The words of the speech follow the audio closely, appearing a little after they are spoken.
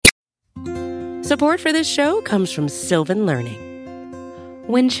Support for this show comes from Sylvan Learning.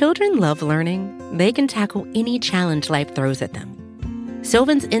 When children love learning, they can tackle any challenge life throws at them.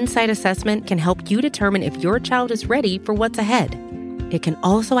 Sylvan's Insight Assessment can help you determine if your child is ready for what's ahead. It can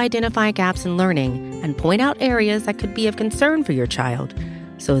also identify gaps in learning and point out areas that could be of concern for your child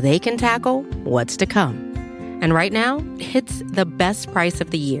so they can tackle what's to come. And right now, it's the best price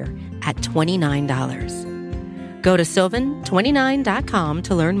of the year at $29. Go to sylvan29.com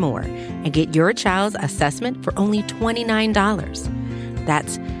to learn more and get your child's assessment for only $29.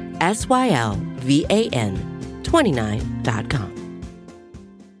 That's SYLVAN29.com.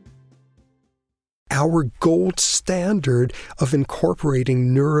 Our gold standard of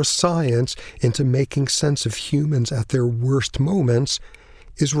incorporating neuroscience into making sense of humans at their worst moments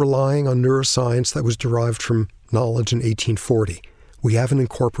is relying on neuroscience that was derived from knowledge in 1840. We haven't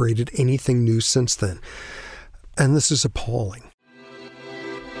incorporated anything new since then. And this is appalling.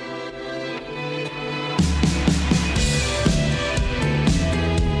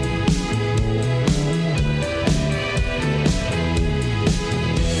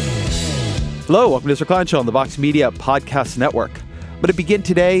 Hello, welcome to Ezra Klein Show on the Vox Media Podcast Network. I'm going to begin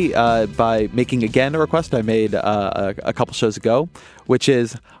today by making again a request I made a couple shows ago, which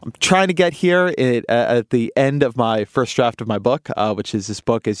is I'm trying to get here at the end of my first draft of my book, which is this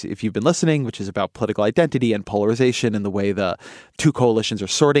book, if you've been listening, which is about political identity and polarization and the way the two coalitions are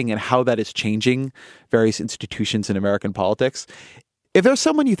sorting and how that is changing various institutions in American politics. If there's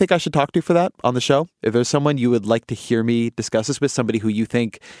someone you think I should talk to for that on the show, if there's someone you would like to hear me discuss this with, somebody who you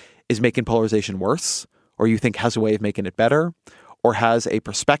think is making polarization worse, or you think has a way of making it better, or has a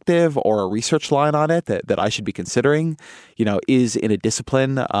perspective or a research line on it that I should be considering, is in a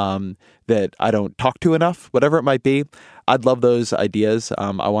discipline that I don't talk to enough, whatever it might be, I'd love those ideas.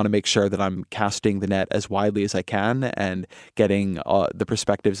 I want to make sure that I'm casting the net as widely as I can and getting the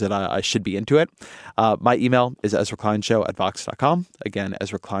perspectives that I should be into it. My email is EzraKleinShow@Vox.com. Again,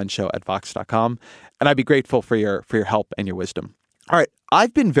 EzraKleinShow@Vox.com. And I'd be grateful for your help and your wisdom. All right,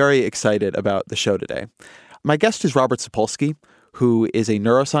 I've been very excited about the show today. My guest is Robert Sapolsky, who is a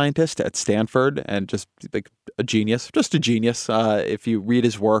neuroscientist at Stanford and just like a genius, if you read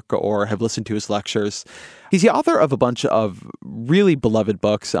his work or have listened to his lectures. He's the author of a bunch of really beloved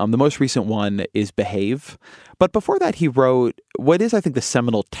books. The most recent one is Behave. But before that, he wrote what is, I think, the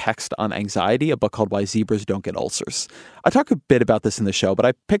seminal text on anxiety, a book called Why Zebras Don't Get Ulcers. I talk a bit about this in the show, but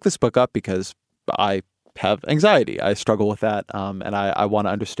I picked this book up because I have anxiety. I struggle with that, and I want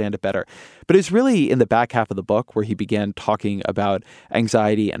to understand it better. But it's really in the back half of the book where he began talking about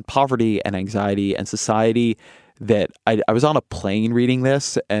anxiety and poverty and anxiety and society that I was on a plane reading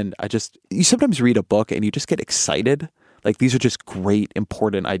this, and you sometimes read a book and you just get excited. Like, these are just great,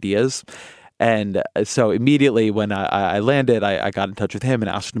 important ideas. And so immediately when I landed, I got in touch with him and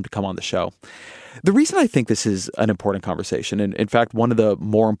asked him to come on the show. The reason I think this is an important conversation, and in fact, one of the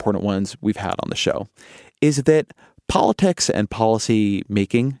more important ones we've had on the show, is that politics and policy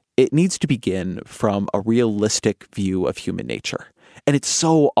making, it needs to begin from a realistic view of human nature. And it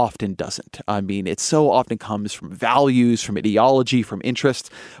so often doesn't. I mean, it so often comes from values, from ideology, from interests,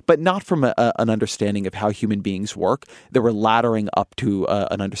 but not from an understanding of how human beings work that we're laddering up to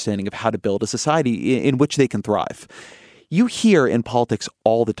an understanding of how to build a society in which they can thrive. You hear in politics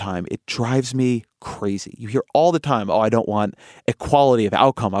all the time, it drives me crazy. You hear all the time, I don't want equality of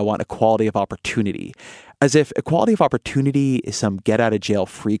outcome. I want equality of opportunity. As if equality of opportunity is some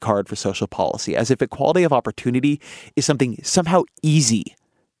get-out-of-jail-free card for social policy. As if equality of opportunity is something somehow easy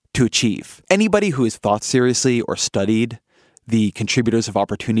to achieve. Anybody who has thought seriously or studied the contributors of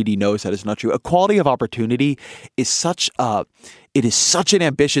opportunity knows that is not true. Equality of opportunity is such an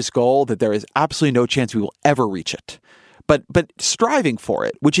ambitious goal that there is absolutely no chance we will ever reach it. But striving for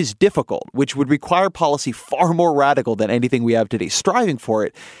it, which is difficult, which would require policy far more radical than anything we have today, striving for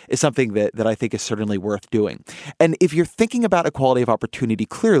it is something that I think is certainly worth doing. And if you're thinking about equality of opportunity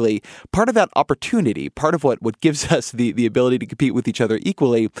clearly, part of that opportunity, part of what gives us the ability to compete with each other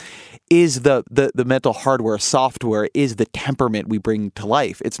equally is the mental hardware, software, is the temperament we bring to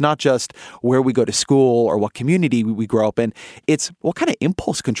life. It's not just where we go to school or what community we grow up in. It's what kind of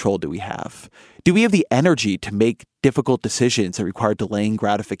impulse control do we have? Do we have the energy to make difficult decisions that require delaying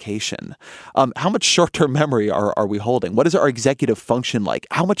gratification? How much short-term memory are we holding? What is our executive function like?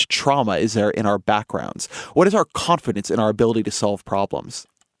 How much trauma is there in our backgrounds? What is our confidence in our ability to solve problems?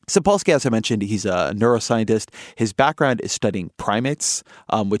 Sapolsky, as I mentioned, he's a neuroscientist. His background is studying primates,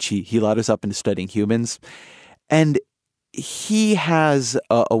 which he ladders up into studying humans. And he has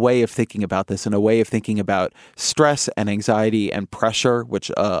a way of thinking about this and a way of thinking about stress and anxiety and pressure,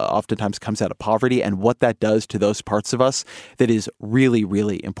 which oftentimes comes out of poverty, and what that does to those parts of us that is really,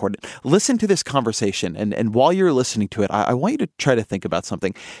 really important. Listen to this conversation, and while you're listening to it, I want you to try to think about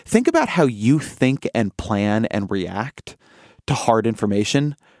something. Think about how you think and plan and react to hard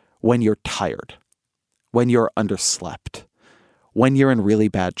information when you're tired, when you're underslept, when you're in really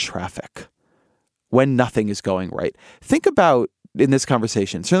bad traffic, when nothing is going right. Think about, in this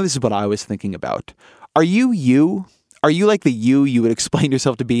conversation, certainly this is what I was thinking about. Are you you? Are you like the you would explain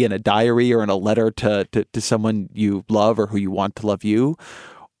yourself to be in a diary or in a letter to someone you love or who you want to love you?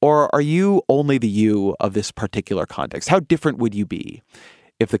 Or are you only the you of this particular context? How different would you be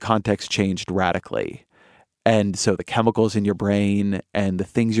if the context changed radically? And so the chemicals in your brain and the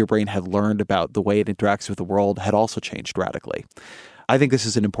things your brain had learned about the way it interacts with the world had also changed radically. I think this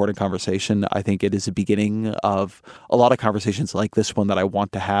is an important conversation. I think it is a beginning of a lot of conversations like this one that I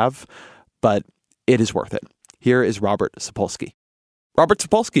want to have, but it is worth it. Here is Robert Sapolsky. Robert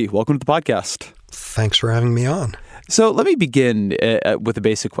Sapolsky, welcome to the podcast. Thanks for having me on. So let me begin with a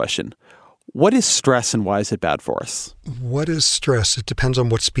basic question. What is stress and why is it bad for us? What is stress? It depends on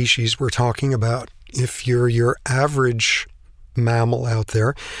what species we're talking about. If you're your average mammal out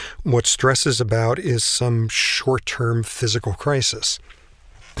there, what stress is about is some short-term physical crisis.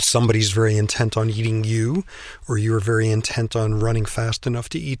 Somebody's very intent on eating you, or you're very intent on running fast enough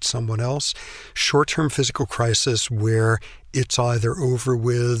to eat someone else. Short-term physical crisis where it's either over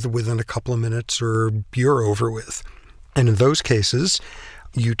with within a couple of minutes or you're over with. And in those cases,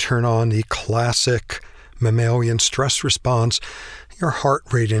 you turn on the classic mammalian stress response. Your heart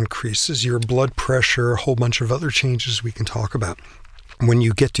rate increases, your blood pressure, a whole bunch of other changes we can talk about. When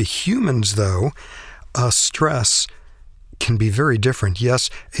you get to humans, though, stress can be very different. Yes,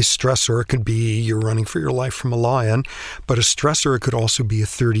 a stressor could be you're running for your life from a lion, but a stressor could also be a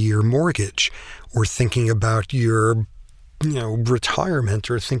 30-year mortgage, or thinking about your retirement,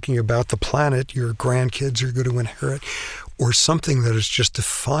 or thinking about the planet your grandkids are going to inherit, or something that is just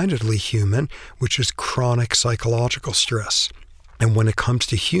definedly human, which is chronic psychological stress. And when it comes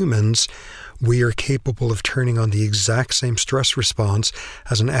to humans, we are capable of turning on the exact same stress response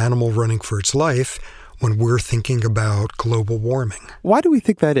as an animal running for its life when we're thinking about global warming. Why do we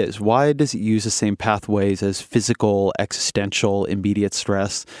think that is? Why does it use the same pathways as physical, existential, immediate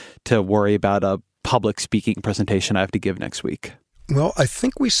stress to worry about a public speaking presentation I have to give next week? Well, I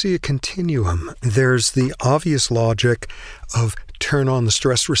think we see a continuum. There's the obvious logic of turn on the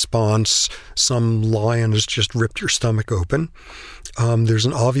stress response. Some lion has just ripped your stomach open. There's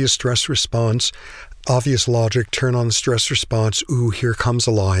an obvious stress response, obvious logic, turn on the stress response. Ooh, here comes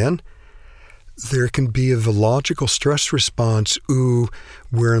a lion. There can be a logical stress response. Ooh,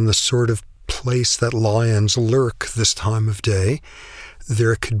 we're in the sort of place that lions lurk this time of day.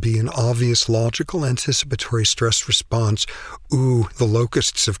 There could be an obvious logical anticipatory stress response. Ooh, the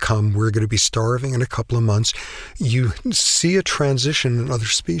locusts have come. We're going to be starving in a couple of months. You see a transition in other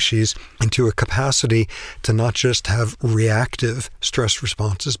species into a capacity to not just have reactive stress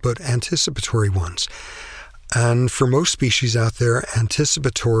responses, but anticipatory ones. And for most species out there,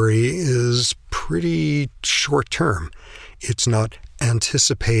 anticipatory is pretty short term. It's not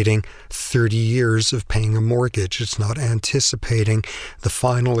anticipating 30 years of paying a mortgage. It's not anticipating the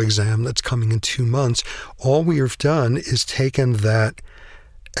final exam that's coming in 2 months. All we have done is taken that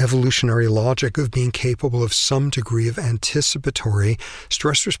evolutionary logic of being capable of some degree of anticipatory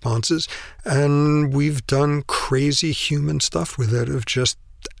stress responses, and we've done crazy human stuff with it of just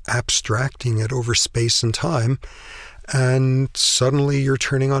abstracting it over space and time, and suddenly you're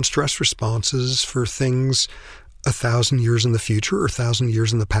turning on stress responses for things 1,000 years in the future or 1,000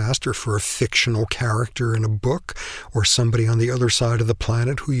 years in the past, or for a fictional character in a book or somebody on the other side of the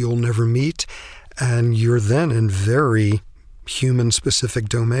planet who you'll never meet. And you're then in very human-specific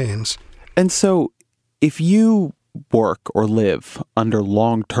domains. And so if you work or live under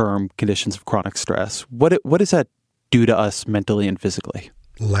long-term conditions of chronic stress, what does that do to us mentally and physically?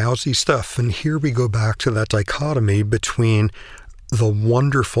 Lousy stuff. And here we go back to that dichotomy between the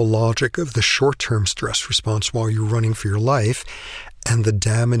wonderful logic of the short-term stress response while you're running for your life and the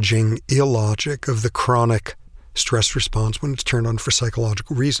damaging illogic of the chronic stress response when it's turned on for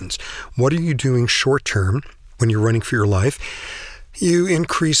psychological reasons. What are you doing short-term when you're running for your life? You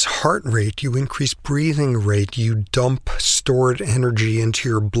increase heart rate, you increase breathing rate, you dump stored energy into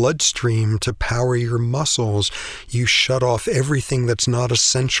your bloodstream to power your muscles, you shut off everything that's not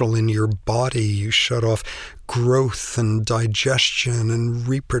essential in your body, you shut off growth and digestion and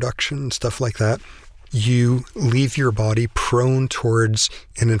reproduction and stuff like that. You leave your body prone towards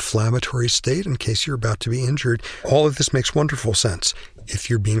an inflammatory state in case you're about to be injured. All of this makes wonderful sense if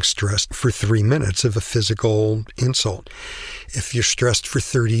you're being stressed for 3 minutes of a physical insult. If you're stressed for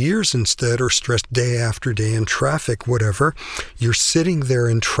 30 years instead, or stressed day after day in traffic, whatever, you're sitting there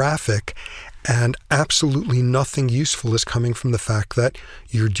in traffic and absolutely nothing useful is coming from the fact that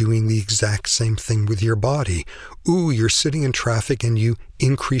you're doing the exact same thing with your body. You're sitting in traffic and you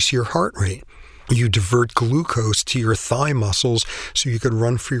increase your heart rate. You divert glucose to your thigh muscles so you could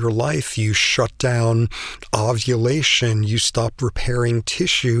run for your life. You shut down ovulation. You stop repairing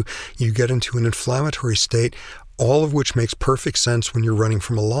tissue. You get into an inflammatory state, all of which makes perfect sense when you're running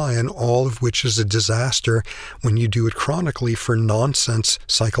from a lion, all of which is a disaster when you do it chronically for nonsense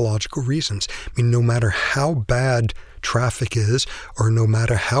psychological reasons. I mean, no matter how bad traffic is, or no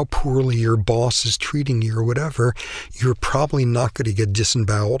matter how poorly your boss is treating you or whatever, you're probably not going to get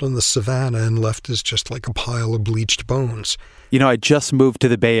disemboweled in the savannah and left as just like a pile of bleached bones. You know, I just moved to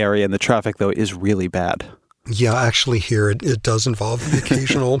the Bay Area and the traffic, though, is really bad. Yeah, actually here it does involve the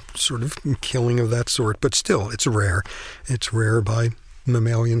occasional sort of killing of that sort, but still, it's rare. It's rare by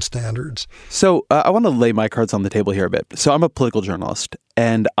mammalian standards. So I want to lay my cards on the table here a bit. So I'm a political journalist,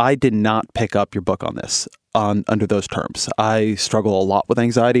 and I did not pick up your book on this under those terms. I struggle a lot with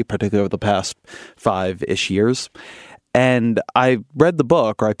anxiety, particularly over the past 5-ish years. And I read the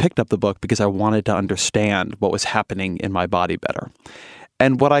book, or I picked up the book, because I wanted to understand what was happening in my body better.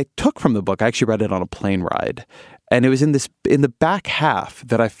 And what I took from the book, I actually read it on a plane ride, and it was in the back half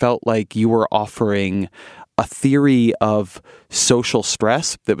that I felt like you were offering a theory of social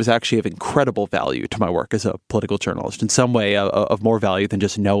stress that was actually of incredible value to my work as a political journalist, in some way of more value than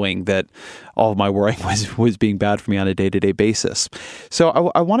just knowing that all of my worrying was being bad for me on a day-to-day basis. So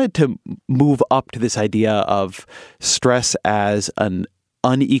I wanted to move up to this idea of stress as an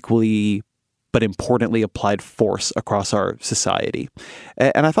unequally but importantly applied force across our society.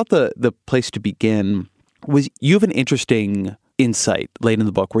 And I thought the place to begin was, you have an interesting insight late in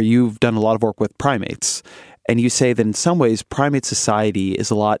the book where you've done a lot of work with primates. And you say that in some ways, primate society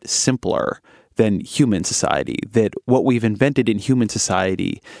is a lot simpler than human society, that what we've invented in human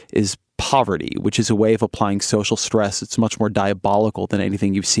society is poverty, which is a way of applying social stress. It's much more diabolical than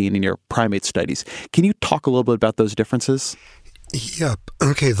anything you've seen in your primate studies. Can you talk a little bit about those differences? Yep.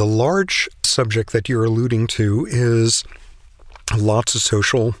 Okay, the large subject that you're alluding to is lots of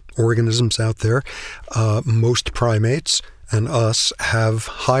social organisms out there. Most primates and us have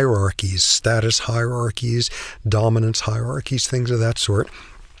hierarchies, status hierarchies, dominance hierarchies, things of that sort.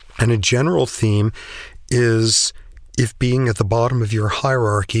 And a general theme is, if being at the bottom of your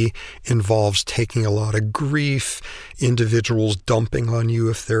hierarchy involves taking a lot of grief, individuals dumping on you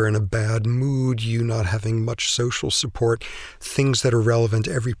if they're in a bad mood, you not having much social support, things that are relevant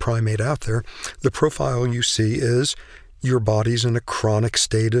to every primate out there, the profile you see is your body's in a chronic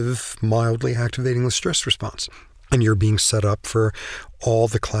state of mildly activating the stress response. And you're being set up for all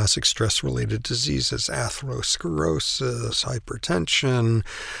the classic stress-related diseases, atherosclerosis, hypertension,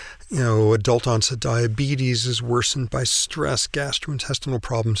 adult onset diabetes is worsened by stress, gastrointestinal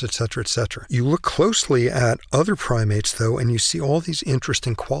problems, etc., etc. You look closely at other primates, though, and you see all these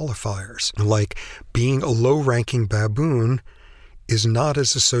interesting qualifiers, like being a low-ranking baboon is not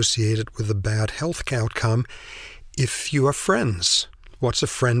as associated with a bad health outcome if you have friends. What's a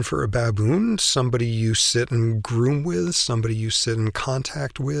friend for a baboon? Somebody you sit and groom with, somebody you sit in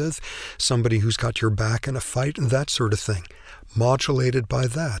contact with, somebody who's got your back in a fight, and that sort of thing. Modulated by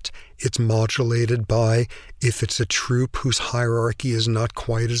that. It's modulated by if it's a troop whose hierarchy is not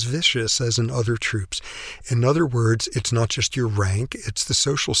quite as vicious as in other troops. In other words, it's not just your rank, it's the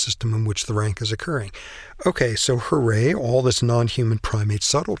social system in which the rank is occurring. Okay, so hooray, all this non-human primate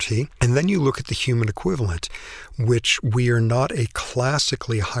subtlety. And then you look at the human equivalent, which we are not a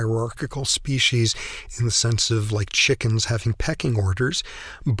classically hierarchical species in the sense of like chickens having pecking orders,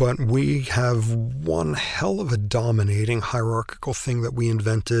 but we have one hell of a dominating hierarchical thing that we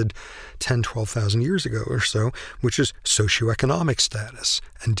invented 10, 12,000 years ago or so, which is socioeconomic status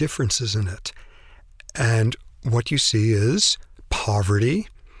and differences in it. And what you see is poverty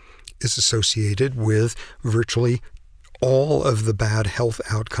is associated with virtually all of the bad health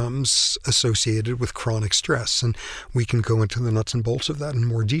outcomes associated with chronic stress. And we can go into the nuts and bolts of that in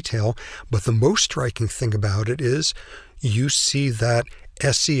more detail. But the most striking thing about it is you see that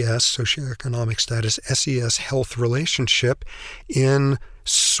SES, socioeconomic status, SES health relationship in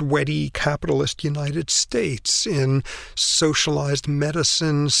sweaty capitalist United States, in socialized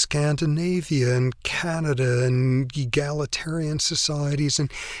medicine Scandinavia and Canada and egalitarian societies,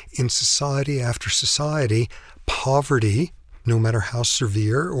 and in society after society, poverty no matter how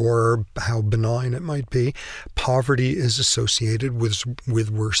severe or how benign it might be, poverty is associated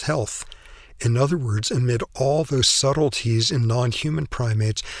with worse health. In other words, amid all those subtleties in non-human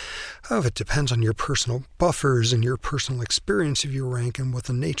primates, it depends on your personal buffers and your personal experience of your rank and what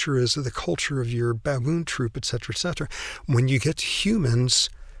the nature is of the culture of your baboon troop, etc., etc. When you get to humans,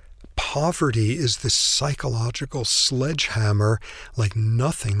 poverty is this psychological sledgehammer like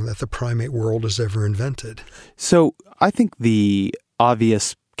nothing that the primate world has ever invented. So I think the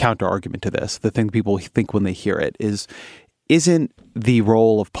obvious counter-argument to this, the thing people think when they hear it, isn't the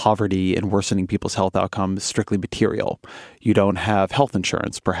role of poverty in worsening people's health outcomes strictly material. You don't have health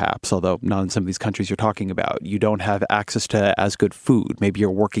insurance, perhaps, although not in some of these countries you're talking about. You don't have access to as good food. Maybe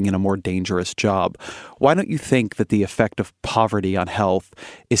you're working in a more dangerous job. Why don't you think that the effect of poverty on health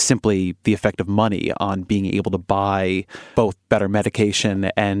is simply the effect of money on being able to buy both better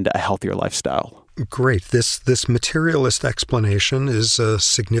medication and a healthier lifestyle? Great. This materialist explanation is a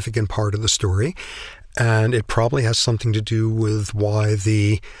significant part of the story. And it probably has something to do with why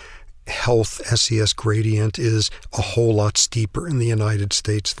the health SES gradient is a whole lot steeper in the United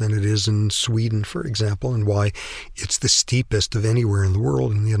States than it is in Sweden, for example, and why it's the steepest of anywhere in the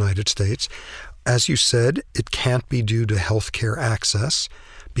world in the United States. As you said, it can't be due to healthcare access,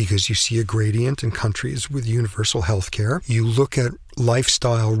 because you see a gradient in countries with universal health care. You look at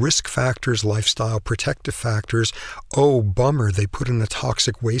lifestyle risk factors, lifestyle protective factors. Oh, bummer, they put in a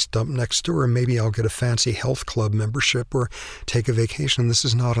toxic waste dump next door, and maybe I'll get a fancy health club membership or take a vacation. This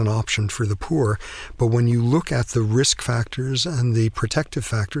is not an option for the poor. But when you look at the risk factors and the protective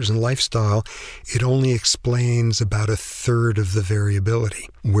factors in lifestyle, it only explains about a third of the variability.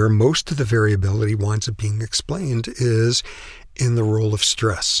 Where most of the variability winds up being explained is in the role of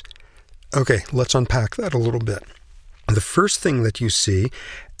stress. Okay, let's unpack that a little bit. The first thing that you see,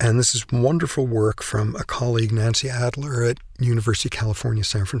 and this is wonderful work from a colleague, Nancy Adler at University of California,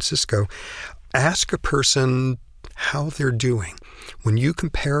 San Francisco, ask a person how they're doing. When you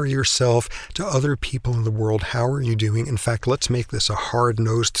compare yourself to other people in the world, how are you doing? In fact, let's make this a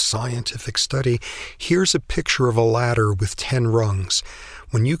hard-nosed scientific study. Here's a picture of a ladder with 10 rungs.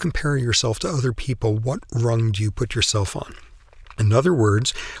 When you compare yourself to other people, what rung do you put yourself on? In other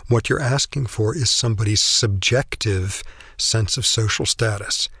words, what you're asking for is somebody's subjective sense of social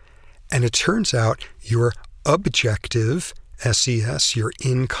status. And it turns out your objective SES, your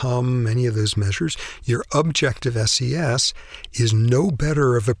income, many of those measures, your objective SES is no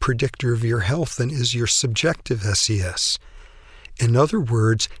better of a predictor of your health than is your subjective SES. In other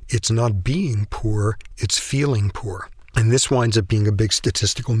words, it's not being poor, it's feeling poor. And this winds up being a big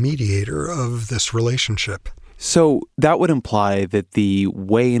statistical mediator of this relationship. So that would imply that the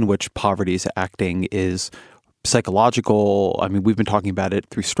way in which poverty is acting is psychological. I mean, we've been talking about it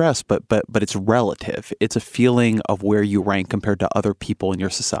through stress, but it's relative. It's a feeling of where you rank compared to other people in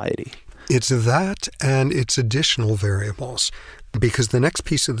your society. It's that and it's additional variables. Because the next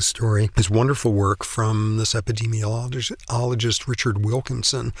piece of the story is wonderful work from this epidemiologist Richard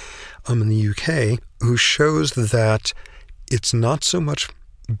Wilkinson in the UK, who shows that it's not so much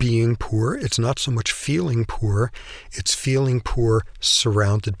being poor, it's not so much feeling poor, it's feeling poor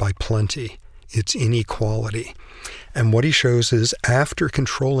surrounded by plenty. It's inequality. And what he shows is after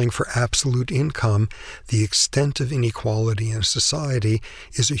controlling for absolute income, the extent of inequality in a society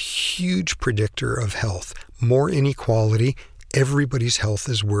is a huge predictor of health. More inequality, everybody's health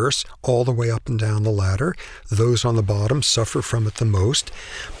is worse all the way up and down the ladder. Those on the bottom suffer from it the most.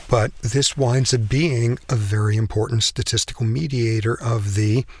 But this winds up being a very important statistical mediator of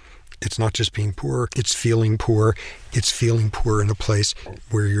it's not just being poor, it's feeling poor. It's feeling poor in a place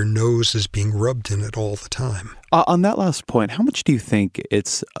where your nose is being rubbed in it all the time. On that last point, how much do you think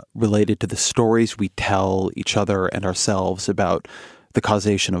it's related to the stories we tell each other and ourselves about the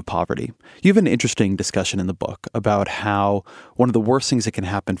causation of poverty? You have an interesting discussion in the book about how one of the worst things that can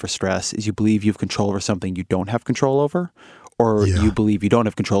happen for stress is you believe you have control over something you don't have control over, or you believe you don't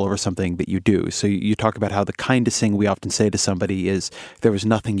have control over something that you do. So you talk about how the kindest thing we often say to somebody is, there was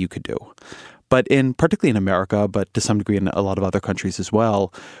nothing you could do. But particularly in America, but to some degree in a lot of other countries as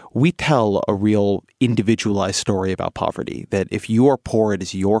well, we tell a real individualized story about poverty, that if you are poor, it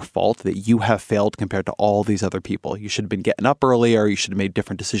is your fault, that you have failed compared to all these other people. You should have been getting up earlier. You should have made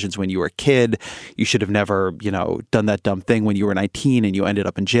different decisions when you were a kid. You should have never, done that dumb thing when you were 19 and you ended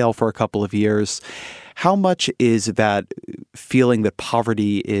up in jail for a couple of years. How much is that feeling that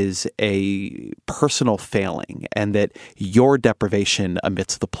poverty is a personal failing and that your deprivation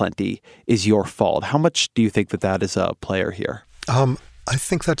amidst the plenty is your fault? How much do you think that is a player here? I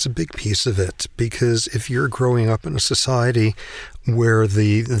think that's a big piece of it, because if you're growing up in a society where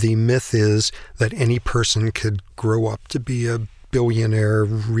the myth is that any person could grow up to be a billionaire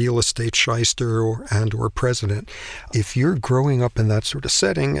real estate shyster or president, if you're growing up in that sort of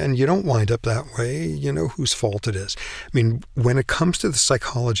setting and you don't wind up that way, you know whose fault it is. I mean, when it comes to the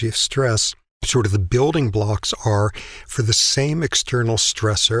psychology of stress, sort of the building blocks are, for the same external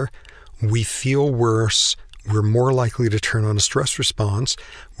stressor, we feel worse, we're more likely to turn on a stress response,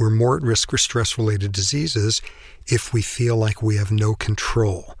 we're more at risk for stress-related diseases if we feel like we have no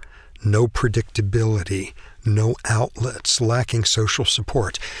control, no predictability, no outlets, lacking social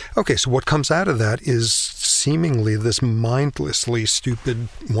support. Okay, so what comes out of that is seemingly this mindlessly stupid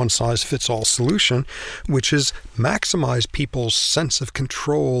one-size-fits-all solution, which is maximize people's sense of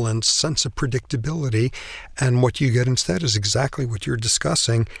control and sense of predictability. And what you get instead is exactly what you're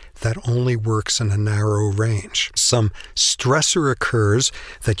discussing, that only works in a narrow range. Some stressor occurs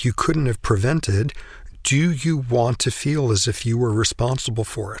that you couldn't have prevented. Do you want to feel as if you were responsible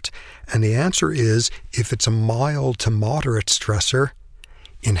for it? And the answer is, if it's a mild to moderate stressor,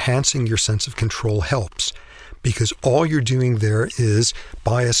 enhancing your sense of control helps. Because all you're doing there is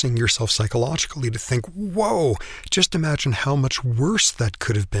biasing yourself psychologically to think, whoa, just imagine how much worse that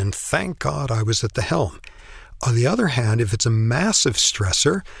could have been. Thank God I was at the helm. On the other hand, if it's a massive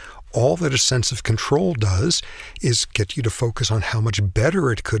stressor, all that a sense of control does is get you to focus on how much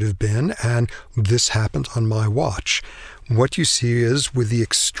better it could have been, and this happened on my watch. What you see is, with the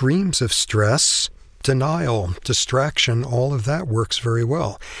extremes of stress, denial, distraction, all of that works very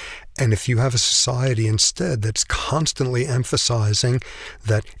well. And if you have a society instead that's constantly emphasizing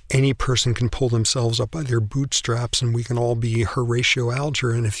that any person can pull themselves up by their bootstraps and we can all be Horatio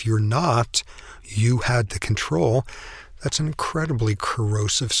Alger, and if you're not, you had the control, that's an incredibly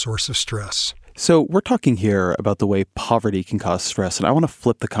corrosive source of stress. So we're talking here about the way poverty can cause stress, and I want to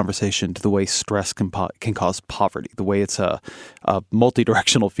flip the conversation to the way stress can cause poverty, the way it's a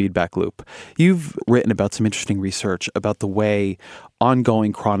multi-directional feedback loop. You've written about some interesting research about the way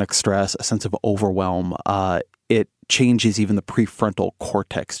ongoing chronic stress, a sense of overwhelm, it changes even the prefrontal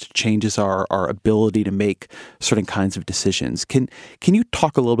cortex, changes our ability to make certain kinds of decisions. Can you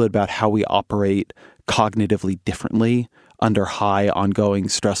talk a little bit about how we operate cognitively differently under high ongoing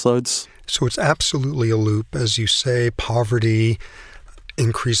stress loads? So it's absolutely a loop. As you say, poverty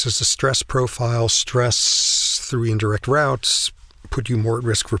increases the stress profile. Stress through indirect routes put you more at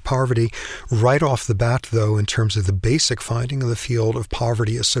risk for poverty. Right off the bat, though, in terms of the basic finding of the field of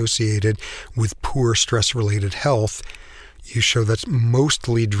poverty associated with poor stress-related health, you show that's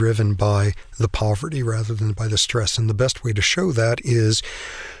mostly driven by the poverty rather than by the stress. And the best way to show that is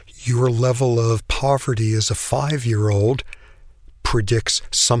your level of poverty as a 5-year-old predicts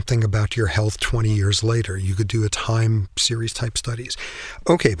something about your health 20 years later. You could do a time series type studies.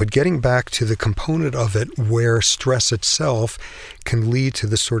 Okay, but getting back to the component of it where stress itself can lead to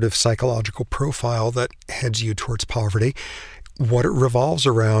the sort of psychological profile that heads you towards poverty, what it revolves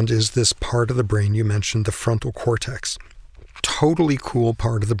around is this part of the brain you mentioned, the frontal cortex. Totally cool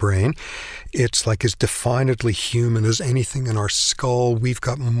part of the brain. It's like as definedly human as anything in our skull. We've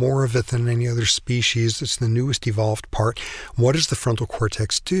got more of it than any other species. It's the newest evolved part. What does the frontal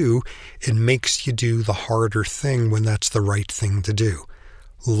cortex do? It makes you do the harder thing when that's the right thing to do.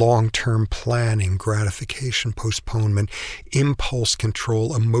 Long-term planning, gratification, postponement, impulse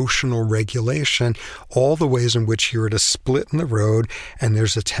control, emotional regulation, all the ways in which you're at a split in the road and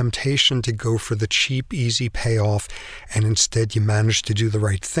there's a temptation to go for the cheap, easy payoff, and instead you manage to do the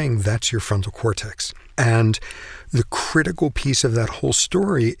right thing. That's your frontal cortex. And the critical piece of that whole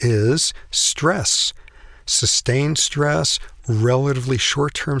story is stress. Sustained stress, relatively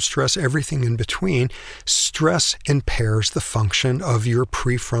short-term stress, everything in between. Stress impairs the function of your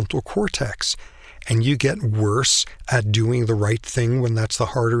prefrontal cortex, and you get worse at doing the right thing when that's the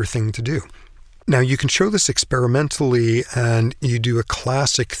harder thing to do. Now, you can show this experimentally, and you do a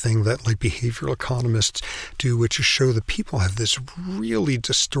classic thing that like behavioral economists do, which is show that people have this really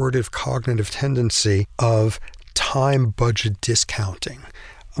distortive cognitive tendency of time budget discounting,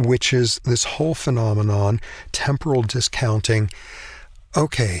 which is this whole phenomenon, temporal discounting.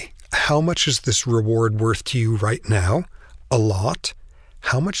 Okay, how much is this reward worth to you right now? A lot.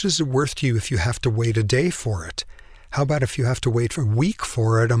 How much is it worth to you if you have to wait a day for it? How about if you have to wait for a week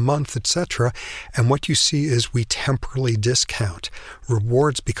for it, a month, etc.? And what you see is we temporally discount.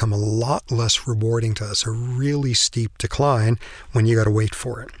 Rewards become a lot less rewarding to us, a really steep decline when you got to wait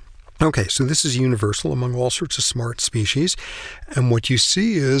for it. Okay, so this is universal among all sorts of smart species. And what you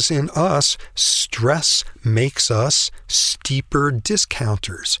see is in us, stress makes us steeper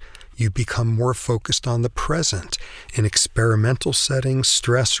discounters. You become more focused on the present. In experimental settings,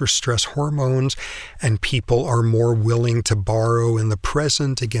 stress or stress hormones, and people are more willing to borrow in the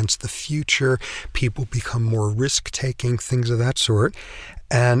present against the future. People become more risk-taking, things of that sort.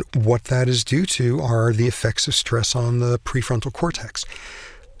 And what that is due to are the effects of stress on the prefrontal cortex.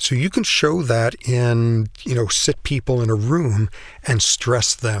 So you can show that in, sit people in a room and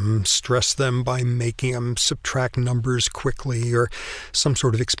stress them by making them subtract numbers quickly or some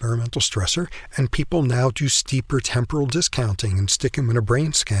sort of experimental stressor. And people now do steeper temporal discounting and stick them in a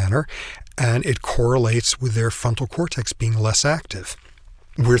brain scanner, and it correlates with their frontal cortex being less active.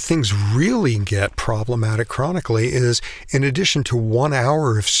 Where things really get problematic chronically is, in addition to 1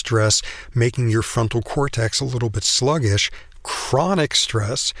 hour of stress making your frontal cortex a little bit sluggish, chronic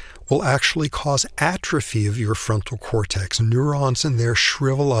stress will actually cause atrophy of your frontal cortex. Neurons in there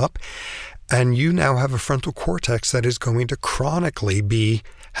shrivel up, and you now have a frontal cortex that is going to chronically be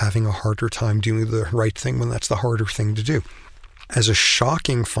having a harder time doing the right thing when that's the harder thing to do. As a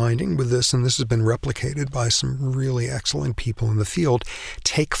shocking finding with this, and this has been replicated by some really excellent people in the field,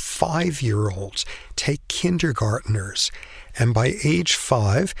 take 5-year-olds, take kindergartners, and by age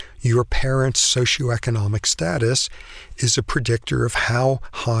 5, your parents' socioeconomic status is a predictor of how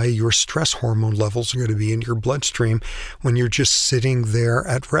high your stress hormone levels are going to be in your bloodstream when you're just sitting there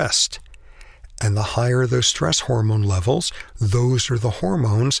at rest. And the higher those stress hormone levels, those are the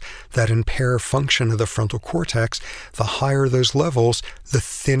hormones that impair function of the frontal cortex. The higher those levels, the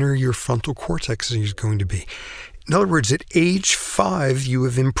thinner your frontal cortex is going to be. In other words, at age 5, you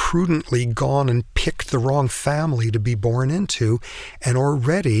have imprudently gone and picked the wrong family to be born into, and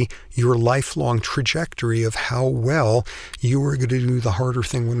already your lifelong trajectory of how well you are going to do the harder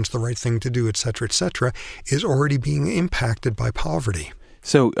thing when it's the right thing to do, etc., is already being impacted by poverty.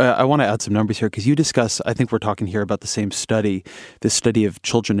 So I want to add some numbers here because you discuss, I think we're talking here about the same study, this study of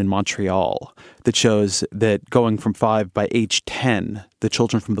children in Montreal that shows that going from 5 by age 10, the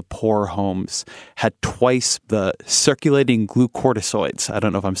children from the poor homes had twice the circulating glucocorticoids. I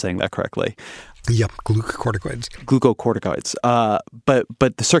don't know if I'm saying that correctly. Yep, glucocorticoids.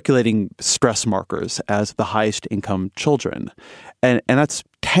 But the circulating stress markers as the highest income children. And that's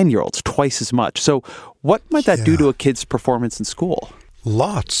 10-year-olds, twice as much. So what might that do to a kid's performance in school?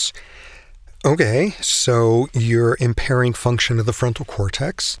 Lots. Okay, so you're impairing function of the frontal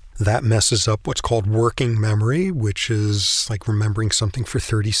cortex. That messes up what's called working memory, which is like remembering something for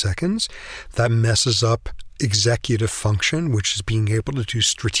 30 seconds. That messes up executive function, which is being able to do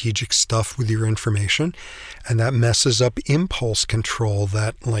strategic stuff with your information. And that messes up impulse control,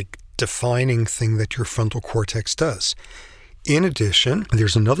 that defining thing that your frontal cortex does. In addition,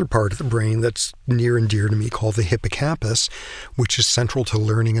 there's another part of the brain that's near and dear to me called the hippocampus, which is central to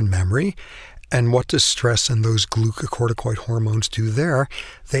learning and memory. And what does stress and those glucocorticoid hormones do there?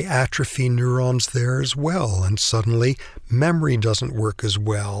 They atrophy neurons there as well. And suddenly memory doesn't work as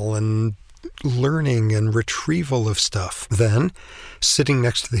well, and learning and retrieval of stuff. Then, sitting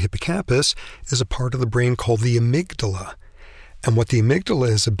next to the hippocampus is a part of the brain called the amygdala. And what the amygdala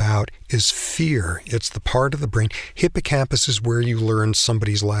is about is fear. It's the part of the brain. Hippocampus is where you learn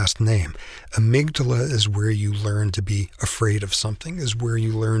somebody's last name. Amygdala is where you learn to be afraid of something, is where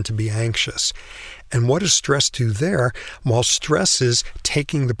you learn to be anxious. And what does stress do there? While stress is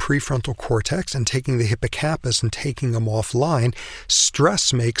taking the prefrontal cortex and taking the hippocampus and taking them offline,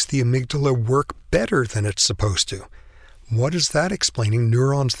 stress makes the amygdala work better than it's supposed to. What is that explaining?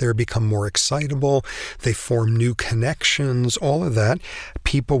 Neurons there become more excitable. They form new connections, all of that.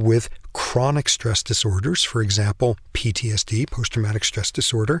 People with chronic stress disorders, for example, PTSD, post-traumatic stress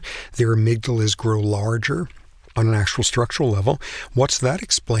disorder, their amygdalas grow larger on an actual structural level. What's that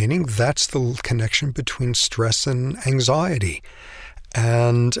explaining? That's the connection between stress and anxiety.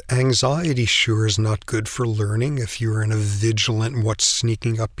 And anxiety sure is not good for learning. If you're in a vigilant what's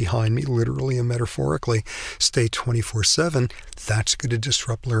sneaking up behind me, literally and metaphorically, state 24/7, that's going to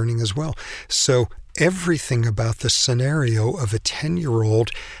disrupt learning as well. So everything about the scenario of a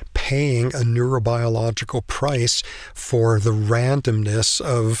 10-year-old paying a neurobiological price for the randomness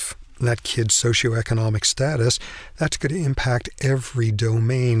of that kid's socioeconomic status, that's going to impact every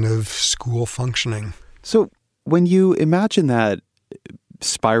domain of school functioning. So when you imagine that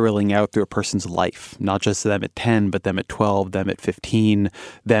spiraling out through a person's life, not just them at 10, but them at 12, them at 15,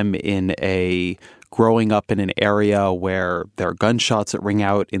 them in a growing up in an area where there are gunshots that ring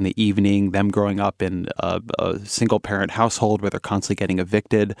out in the evening, them growing up in a single-parent household where they're constantly getting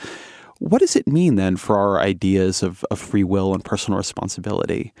evicted. What does it mean then for our ideas of free will and personal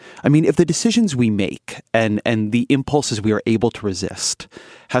responsibility? I mean, if the decisions we make and the impulses we are able to resist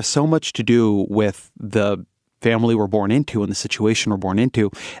have so much to do with the family we're born into and the situation we're born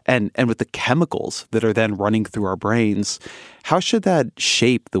into, and with the chemicals that are then running through our brains, how should that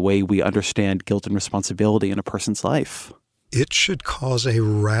shape the way we understand guilt and responsibility in a person's life? It should cause a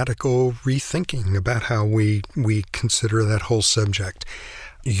radical rethinking about how we consider that whole subject.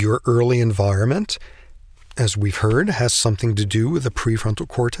 Your early environment, as we've heard, has something to do with the prefrontal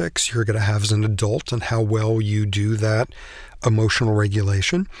cortex you're going to have as an adult and how well you do that emotional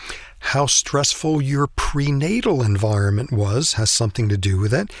regulation. How stressful your prenatal environment was has something to do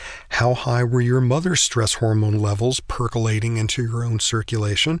with it. How high were your mother's stress hormone levels percolating into your own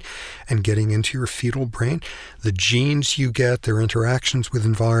circulation and getting into your fetal brain? The genes you get, their interactions with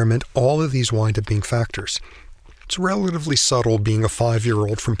environment, all of these wind up being factors. It's relatively subtle being a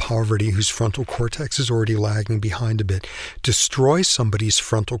 5-year-old from poverty whose frontal cortex is already lagging behind a bit. Destroy somebody's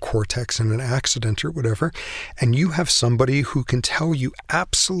frontal cortex in an accident or whatever, and you have somebody who can tell you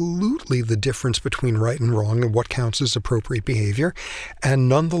absolutely the difference between right and wrong and what counts as appropriate behavior, and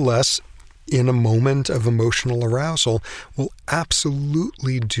nonetheless, in a moment of emotional arousal, will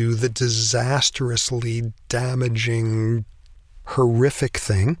absolutely do the disastrously damaging, horrific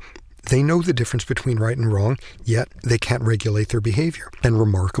thing. They know the difference between right and wrong, yet they can't regulate their behavior. And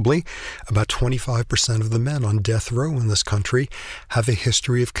remarkably, about 25% of the men on death row in this country have a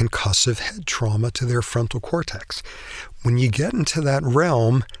history of concussive head trauma to their frontal cortex. When you get into that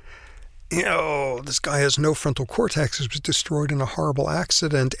realm, this guy has no frontal cortex, he was destroyed in a horrible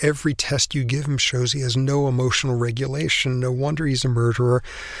accident. Every test you give him shows he has no emotional regulation. No wonder he's a murderer.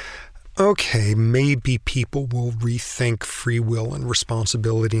 Okay, maybe people will rethink free will and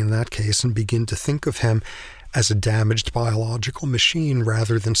responsibility in that case and begin to think of him as a damaged biological machine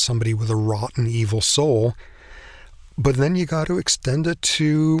rather than somebody with a rotten, evil soul. But then you got to extend it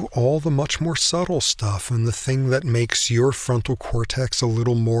to all the much more subtle stuff and the thing that makes your frontal cortex a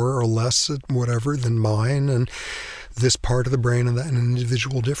little more or less whatever than mine, and this part of the brain and that and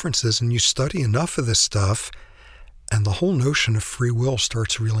individual differences. And you study enough of this stuff, and the whole notion of free will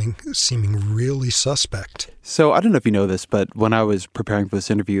starts really seeming really suspect. So I don't know if you know this, but when I was preparing for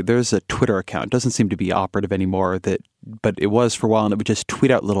this interview, there's a Twitter account. It doesn't seem to be operative anymore, but it was for a while, and it would just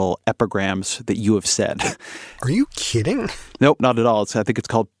tweet out little epigrams that you have said. Are you kidding? Nope, not at all. I think it's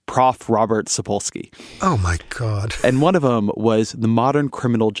called Prof. Robert Sapolsky. Oh, my God. And one of them was, the modern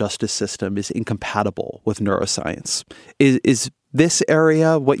criminal justice system is incompatible with neuroscience. Is this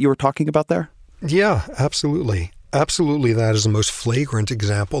area what you were talking about there? Yeah, absolutely. Absolutely, that is the most flagrant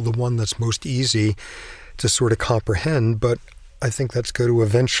example, the one that's most easy to sort of comprehend, but I think that's going to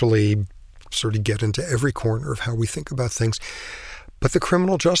eventually sort of get into every corner of how we think about things. But the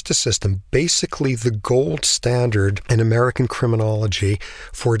criminal justice system, basically the gold standard in American criminology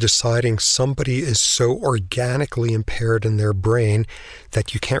for deciding somebody is so organically impaired in their brain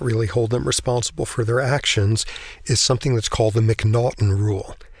that you can't really hold them responsible for their actions, is something that's called the McNaughton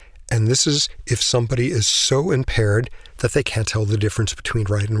rule. And this is if somebody is so impaired that they can't tell the difference between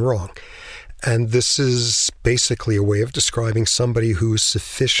right and wrong. And this is basically a way of describing somebody who's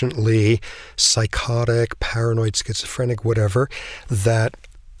sufficiently psychotic, paranoid, schizophrenic, whatever, that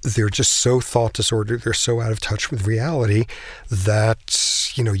they're just so thought disordered, they're so out of touch with reality that,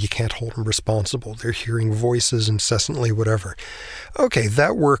 you can't hold them responsible. They're hearing voices incessantly, whatever. Okay,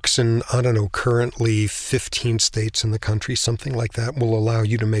 that works in, currently 15 states in the country. Something like that will allow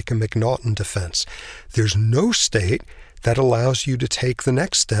you to make a McNaughton defense. There's no state that allows you to take the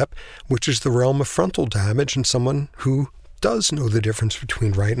next step, which is the realm of frontal damage and someone who does know the difference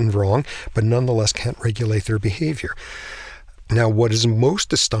between right and wrong, but nonetheless can't regulate their behavior. Now, what is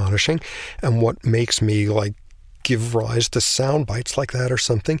most astonishing and what makes me give rise to sound bites like that or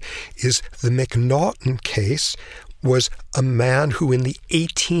something is the McNaughton case was a man who in the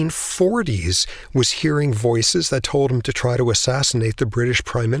 1840s was hearing voices that told him to try to assassinate the British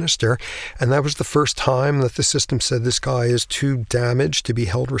Prime Minister. And that was the first time that the system said this guy is too damaged to be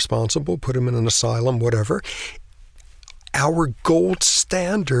held responsible, put him in an asylum, whatever. Our gold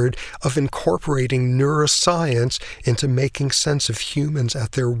standard of incorporating neuroscience into making sense of humans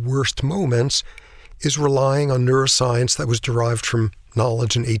at their worst moments is relying on neuroscience that was derived from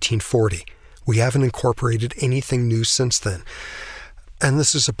knowledge in 1840. We haven't incorporated anything new since then. And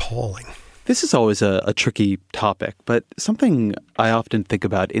this is appalling. This is always a tricky topic, but something I often think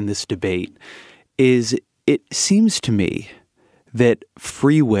about in this debate is it seems to me that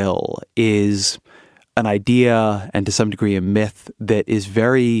free will is an idea and to some degree a myth that is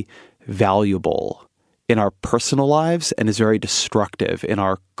very valuable in our personal lives and is very destructive in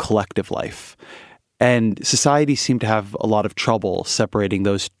our collective life. And societies seem to have a lot of trouble separating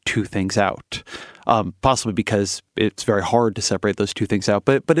those two things out, possibly because it's very hard to separate those two things out.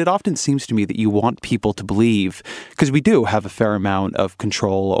 But it often seems to me that you want people to believe, because we do have a fair amount of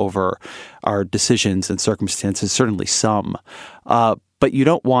control over our decisions and circumstances, certainly some. But you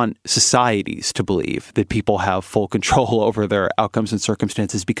don't want societies to believe that people have full control over their outcomes and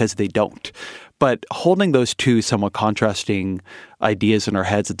circumstances, because they don't. But holding those two somewhat contrasting ideas in our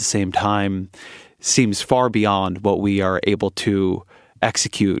heads at the same time seems far beyond what we are able to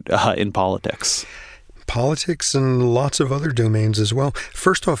execute in politics. Politics and lots of other domains as well.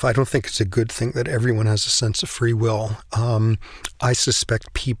 First off, I don't think it's a good thing that everyone has a sense of free will. I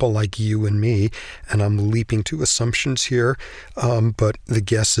suspect people like you and me, and I'm leaping to assumptions here, but the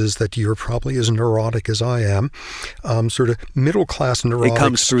guess is that you're probably as neurotic as I am. Sort of middle-class neurotic. It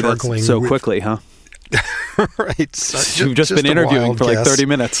comes through that so quickly, huh? Right. You've just been interviewing for like 30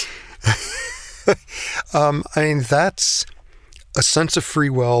 minutes. I mean, that's a sense of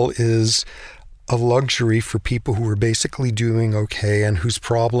free will is a luxury for people who are basically doing okay and whose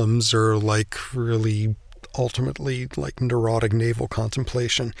problems are like really ultimately like neurotic navel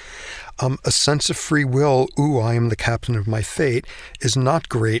contemplation. A sense of free will, I am the captain of my fate, is not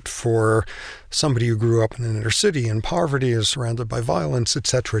great for somebody who grew up in an inner city in poverty, is surrounded by violence,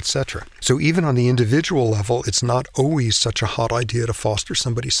 etc., etc. So even on the individual level, it's not always such a hot idea to foster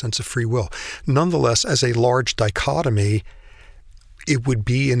somebody's sense of free will. Nonetheless, as a large dichotomy, it would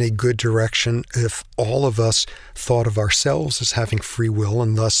be in a good direction if all of us thought of ourselves as having free will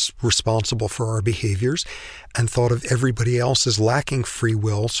and thus responsible for our behaviors, and thought of everybody else as lacking free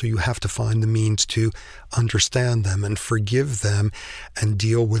will, so you have to find the means to understand them and forgive them and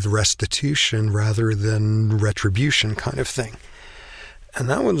deal with restitution rather than retribution kind of thing. And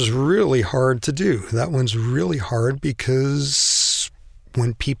that one's really hard to do. That one's really hard because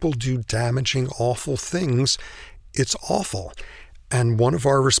when people do damaging, awful things, it's awful. And one of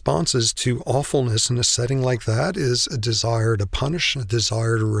our responses to awfulness in a setting like that is a desire to punish, a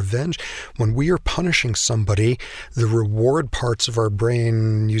desire to revenge. When we are punishing somebody, the reward parts of our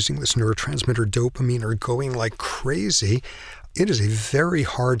brain, using this neurotransmitter dopamine, are going like crazy. It is a very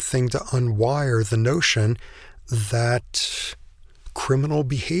hard thing to unwire the notion that criminal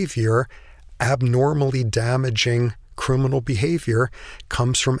behavior, abnormally damaging criminal behavior,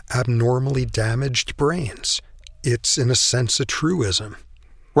 comes from abnormally damaged brains. It's, in a sense, a truism.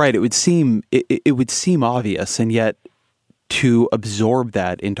 Right. It would seem obvious, and yet to absorb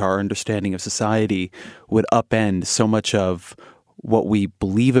that into our understanding of society would upend so much of what we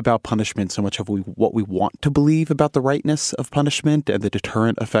believe about punishment, so much of what we want to believe about the rightness of punishment and the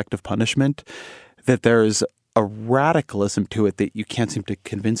deterrent effect of punishment, that there's a radicalism to it that you can't seem to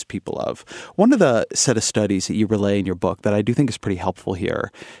convince people of. One of the set of studies that you relay in your book that I do think is pretty helpful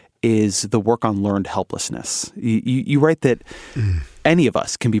here is the work on learned helplessness. You write that any of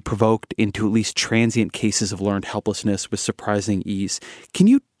us can be provoked into at least transient cases of learned helplessness with surprising ease. Can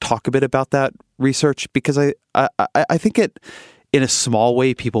you talk a bit about that research? Because I think it, in a small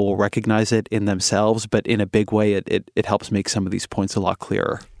way, people will recognize it in themselves, but in a big way, it helps make some of these points a lot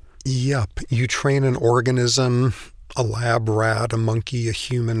clearer. Yep. You train an organism, a lab rat, a monkey, a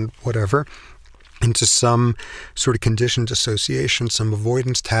human, whatever, into some sort of conditioned association, some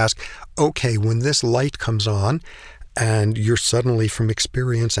avoidance task. Okay, when this light comes on and you're suddenly from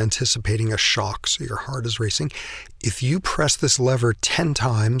experience anticipating a shock, so your heart is racing, if you press this lever 10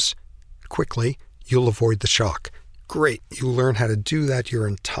 times quickly, you'll avoid the shock. Great. You learn how to do that. You're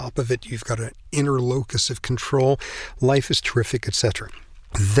on top of it. You've got an inner locus of control. Life is terrific, etc.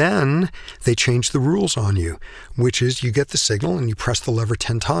 Then they change the rules on you, which is you get the signal and you press the lever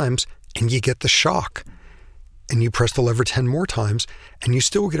 10 times and you get the shock. And you press the lever 10 more times and you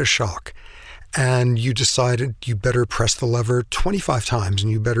still get a shock. And you decided you better press the lever 25 times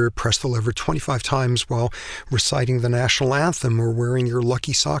and you better press the lever 25 times while reciting the national anthem or wearing your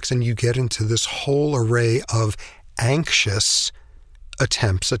lucky socks, and you get into this whole array of anxious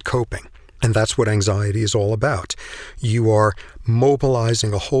attempts at coping. And that's what anxiety is all about. You are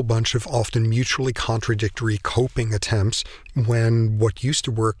mobilizing a whole bunch of often mutually contradictory coping attempts when what used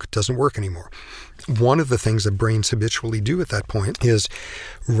to work doesn't work anymore. One of the things that brains habitually do at that point is,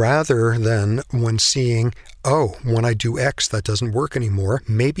 rather than when seeing, when I do X, that doesn't work anymore,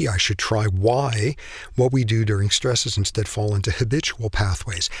 maybe I should try Y, what we do during stress is instead fall into habitual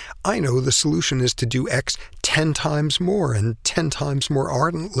pathways. I know the solution is to do X 10 times more and 10 times more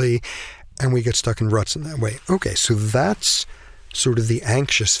ardently, and we get stuck in ruts in that way. Okay, so that's sort of the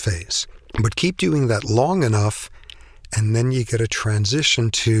anxious phase. But keep doing that long enough, and then you get a transition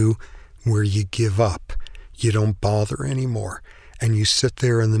to where you give up. You don't bother anymore. and you sit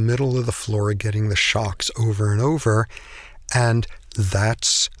there in the middle of the floor getting the shocks over and over, and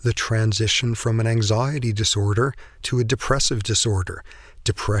that's the transition from an anxiety disorder to a depressive disorder.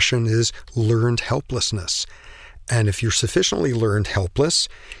 Depression is learned helplessness. And if you're sufficiently learned helpless,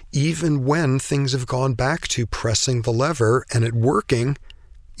 even when things have gone back to pressing the lever and it working,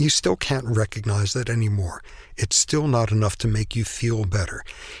 you still can't recognize that anymore. It's still not enough to make you feel better.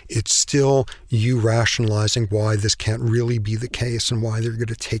 It's still you rationalizing why this can't really be the case and why they're going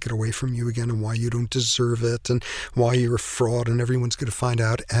to take it away from you again and why you don't deserve it and why you're a fraud and everyone's going to find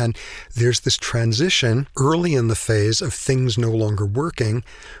out. And there's this transition early in the phase of things no longer working.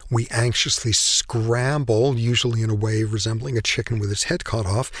 We anxiously scramble, usually in a way resembling a chicken with its head cut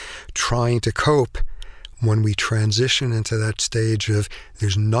off, trying to cope. When we transition into that stage of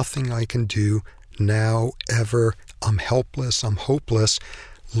there's nothing I can do now, ever, I'm helpless, I'm hopeless,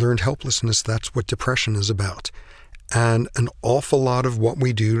 learned helplessness, that's what depression is about. And an awful lot of what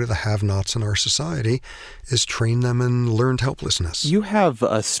we do to the have-nots in our society is train them in learned helplessness. You have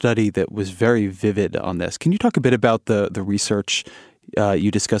a study that was very vivid on this. Can you talk a bit about the research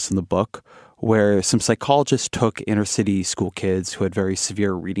you discuss in the book, where some psychologists took inner-city school kids who had very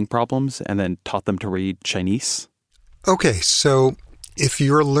severe reading problems and then taught them to read Chinese? Okay, so if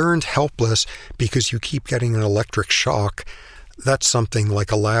you're learned helpless because you keep getting an electric shock, that's something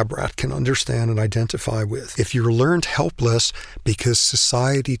like a lab rat can understand and identify with. If you're learned helpless because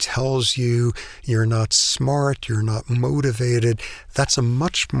society tells you you're not smart, you're not motivated, that's a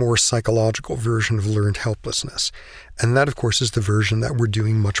much more psychological version of learned helplessness. And that, of course, is the version that we're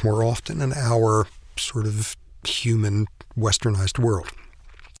doing much more often in our sort of human westernized world.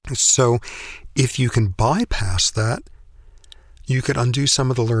 So if you can bypass that, you could undo some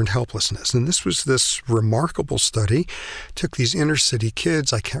of the learned helplessness. And this was this remarkable study. Took these inner city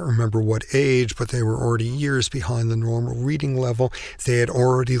kids, I can't remember what age, but they were already years behind the normal reading level. They had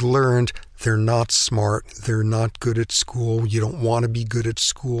already learned they're not smart, they're not good at school, you don't want to be good at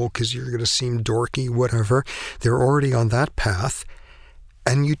school because you're going to seem dorky, whatever. They're already on that path.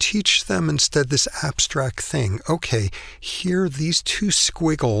 And you teach them instead this abstract thing. Okay, here, these two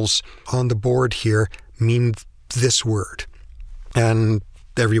squiggles on the board here mean this word. And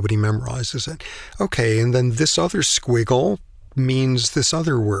everybody memorizes it. Okay, and then this other squiggle means this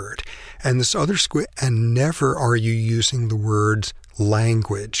other word. And this other squiggle, and never are you using the words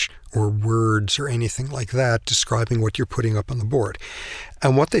language or words or anything like that describing what you're putting up on the board.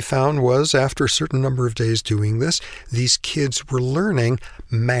 And what they found was, after a certain number of days doing this, these kids were learning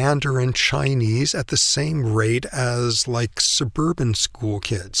Mandarin Chinese at the same rate as like suburban school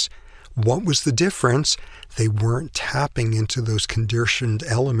kids. What was the difference? They weren't tapping into those conditioned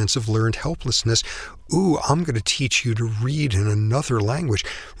elements of learned helplessness. Ooh, I'm going to teach you to read in another language.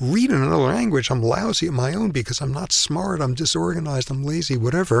 Read in another language. I'm lousy at my own because I'm not smart, I'm disorganized, I'm lazy,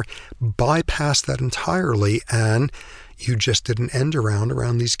 whatever. Bypass that entirely, and you just did an end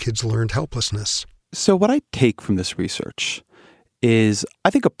around these kids' learned helplessness. So what I take from this research is, I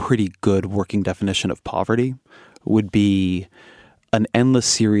think, a pretty good working definition of poverty would be an endless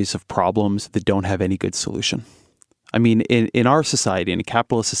series of problems that don't have any good solution. I mean, in our society, in a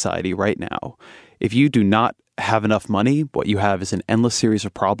capitalist society right now, if you do not have enough money, what you have is an endless series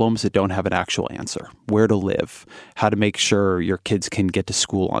of problems that don't have an actual answer. Where to live, how to make sure your kids can get to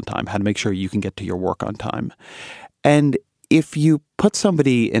school on time, how to make sure you can get to your work on time. And if you put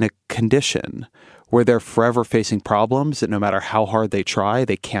somebody in a condition where they're forever facing problems that no matter how hard they try,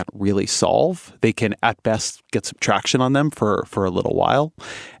 they can't really solve. They can at best get some traction on them for a little while.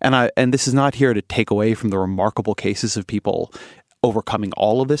 And this is not here to take away from the remarkable cases of people overcoming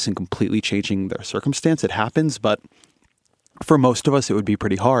all of this and completely changing their circumstance. It happens, but for most of us, it would be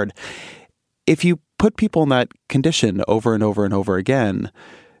pretty hard. If you put people in that condition over and over and over again,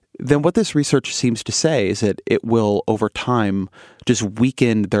 then what this research seems to say is that it will, over time, just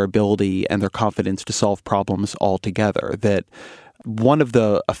weaken their ability and their confidence to solve problems altogether. That one of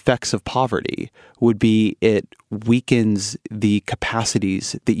the effects of poverty would be it weakens the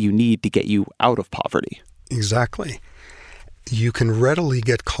capacities that you need to get you out of poverty. Exactly. You can readily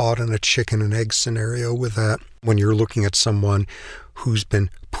get caught in a chicken and egg scenario with that when you're looking at someone who's been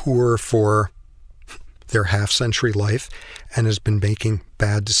poor for their half-century life and has been making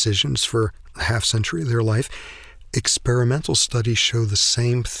bad decisions for a half-century of their life. Experimental studies show the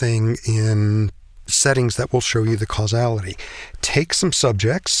same thing in settings that will show you the causality. Take some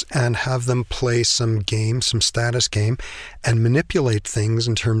subjects and have them play some game, some status game, and manipulate things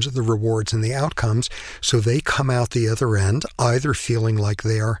in terms of the rewards and the outcomes so they come out the other end either feeling like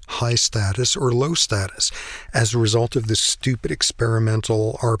they are high status or low status as a result of this stupid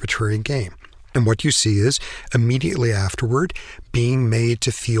experimental arbitrary game. And what you see is, immediately afterward, being made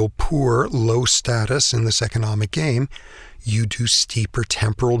to feel poor, low status in this economic game, you do steeper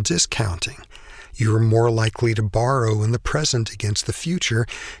temporal discounting. You're more likely to borrow in the present against the future.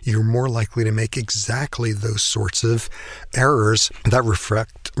 You're more likely to make exactly those sorts of errors that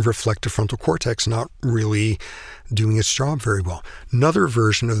reflect the frontal cortex not really doing its job very well. Another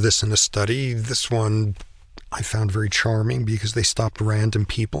version of this in a study, this one I found very charming because they stopped random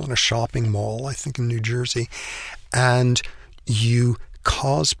people in a shopping mall, I think in New Jersey, and you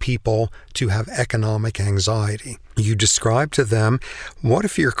cause people to have economic anxiety. You describe to them, what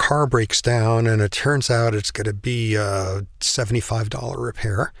if your car breaks down and it turns out it's going to be a $75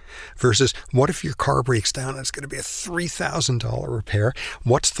 repair versus what if your car breaks down and it's going to be a $3,000 repair?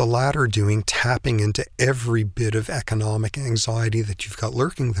 What's the latter doing, tapping into every bit of economic anxiety that you've got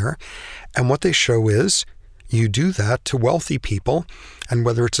lurking there? And what they show is, you do that to wealthy people, and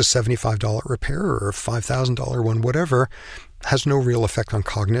whether it's a $75 repair or a $5,000 one, whatever, has no real effect on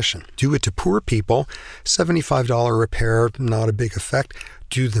cognition. Do it to poor people, $75 repair, not a big effect.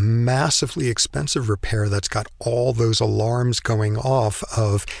 Do the massively expensive repair that's got all those alarms going off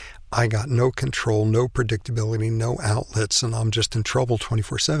of, I got no control, no predictability, no outlets, and I'm just in trouble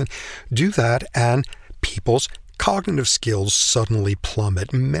 24/7. Do that, and people's cognitive skills suddenly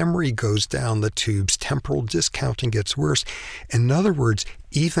plummet. Memory goes down the tubes. Temporal discounting gets worse. In other words,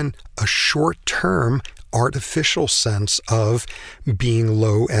 even a short-term artificial sense of being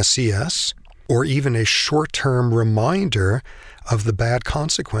low SES, or even a short-term reminder of the bad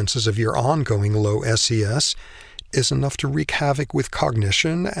consequences of your ongoing low SES, is enough to wreak havoc with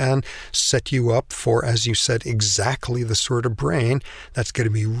cognition and set you up for, as you said, exactly the sort of brain that's going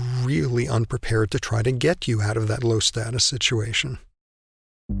to be really unprepared to try to get you out of that low status situation.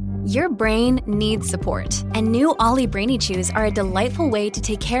 Your brain needs support, and new Ollie Brainy Chews are a delightful way to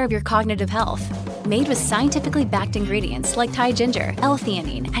take care of your cognitive health. Made with scientifically backed ingredients like Thai ginger,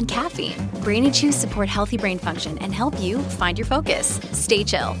 L-theanine, and caffeine, Brainy Chews support healthy brain function and help you find your focus, stay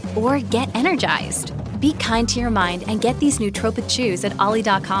chill, or get energized. Be kind to your mind and get these nootropic chews at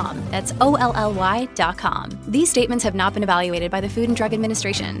ollie.com. That's OLLY.com. These statements have not been evaluated by the Food and Drug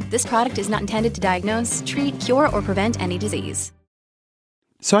Administration. This product is not intended to diagnose, treat, cure, or prevent any disease.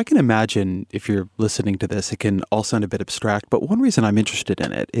 So I can imagine if you're listening to this, it can all sound a bit abstract, but one reason I'm interested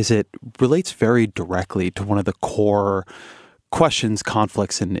in it is it relates very directly to one of the core questions,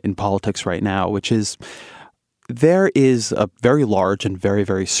 conflicts in politics right now, which is there is a very large and very,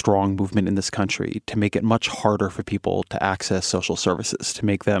 very strong movement in this country to make it much harder for people to access social services, to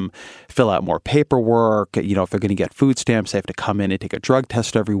make them fill out more paperwork. You know, if they're going to get food stamps, they have to come in and take a drug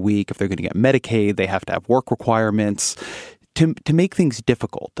test every week. If they're going to get Medicaid, they have to have work requirements. To make things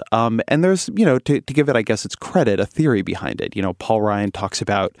difficult. And there's, you know, to give it, I guess, its credit, a theory behind it. You know, Paul Ryan talks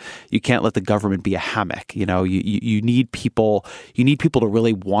about you can't let the government be a hammock. You know, you need people to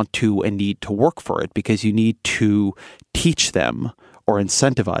really want to and need to work for it, because you need to teach them or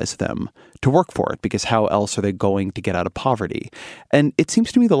incentivize them to work for it, because how else are they going to get out of poverty? And it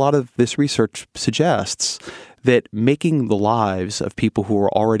seems to me that a lot of this research suggests that making the lives of people who are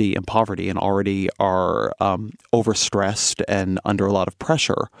already in poverty and already are overstressed and under a lot of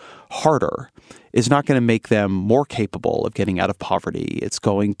pressure harder is not going to make them more capable of getting out of poverty. It's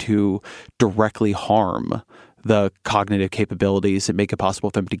going to directly harm the cognitive capabilities that make it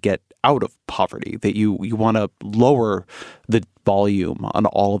possible for them to get out of poverty, that you want to lower the volume on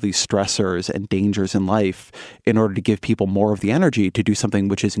all of these stressors and dangers in life in order to give people more of the energy to do something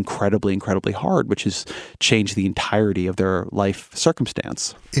which is incredibly, incredibly hard, which is change the entirety of their life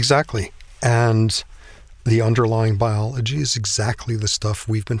circumstance. Exactly. And the underlying biology is exactly the stuff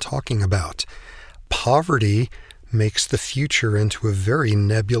we've been talking about. Poverty makes the future into a very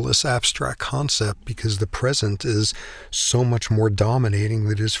nebulous, abstract concept because the present is so much more dominating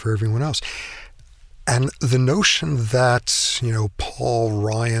than it is for everyone else. And the notion that, you know, Paul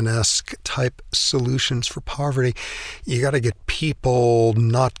Ryan-esque type solutions for poverty, you got to get people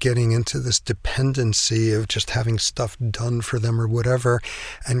not getting into this dependency of just having stuff done for them or whatever,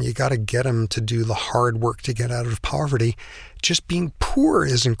 and you got to get them to do the hard work to get out of poverty. Just being poor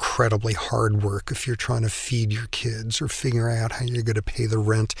is incredibly hard work if you're trying to feed your kids or figuring out how you're going to pay the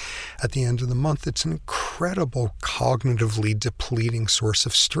rent at the end of the month. It's an incredible cognitively depleting source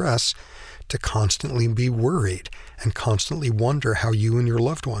of stress to constantly be worried and constantly wonder how you and your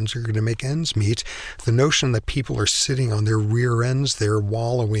loved ones are going to make ends meet. The notion that people are sitting on their rear ends there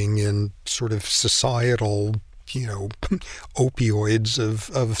wallowing in sort of societal, you know, opioids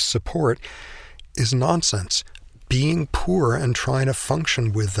of support is nonsense. Being poor and trying to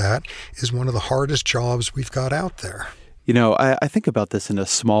function with that is one of the hardest jobs we've got out there. I think about this in a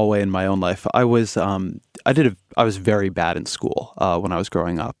small way in my own life. I was very bad in school when I was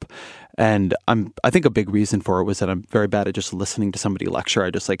growing up. And I think a big reason for it was that I'm very bad at just listening to somebody lecture. I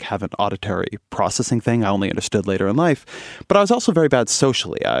just have an auditory processing thing I only understood later in life. But I was also very bad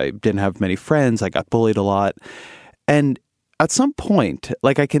socially. I didn't have many friends. I got bullied a lot. And at some point,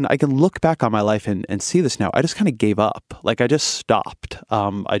 I can look back on my life and see this now. I just kind of gave up. I just stopped.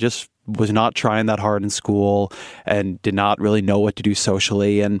 I just was not trying that hard in school and did not really know what to do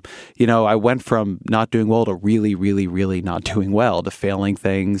socially. And, I went from not doing well to really, really, really not doing well, to failing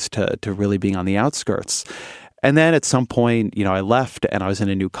things, to really being on the outskirts. And then at some point, I left and I was in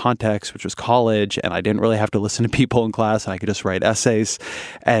a new context, which was college, and I didn't really have to listen to people in class. I could just write essays,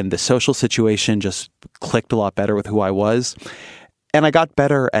 and the social situation just clicked a lot better with who I was. And I got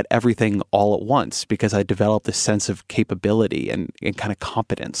better at everything all at once because I developed this sense of capability and kind of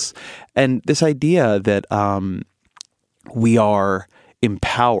competence. And this idea that we are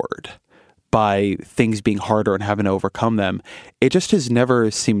empowered by things being harder and having to overcome them, it just has never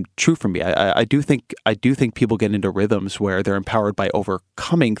seemed true for me. I do think people get into rhythms where they're empowered by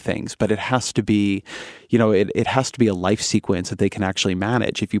overcoming things, but it has to be, it has to be a life sequence that they can actually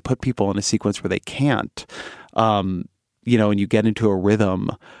manage. If you put people in a sequence where they can't, and you get into a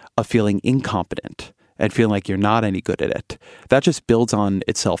rhythm of feeling incompetent and feeling like you're not any good at it, that just builds on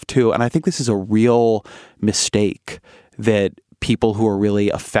itself too. And I think this is a real mistake that people who are really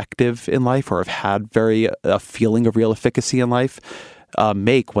effective in life or have had a feeling of real efficacy in life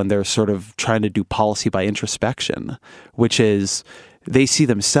make when they're sort of trying to do policy by introspection, which is they see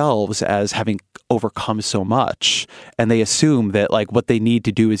themselves as having overcome so much, and they assume that what they need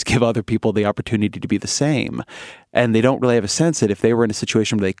to do is give other people the opportunity to be the same. And they don't really have a sense that if they were in a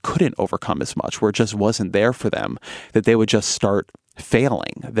situation where they couldn't overcome as much, where it just wasn't there for them, that they would just start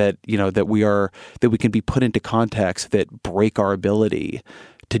failing, that we can be put into contexts that break our ability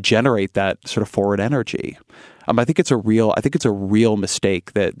to generate that sort of forward energy. I think it's a real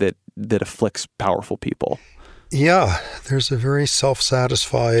mistake that afflicts powerful people. Yeah, there's a very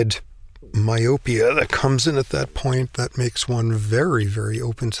self-satisfied myopia that comes in at that point that makes one very, very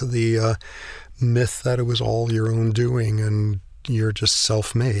open to the myth that it was all your own doing and you're just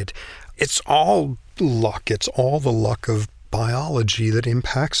self-made. It's all luck. It's all the luck of biology that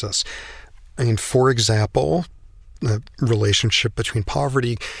impacts us. For example, the relationship between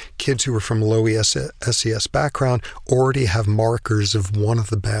poverty, kids who are from low SES background already have markers of one of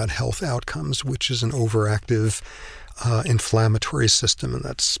the bad health outcomes, which is an overactive inflammatory system, and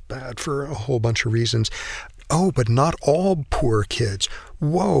that's bad for a whole bunch of reasons. Oh, but not all poor kids.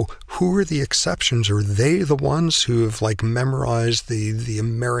 Whoa, who are the exceptions? Are they the ones who have memorized the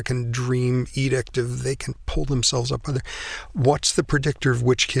American dream edict of they can pull themselves up? What's the predictor of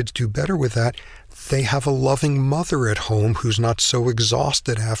which kids do better with that? They have a loving mother at home who's not so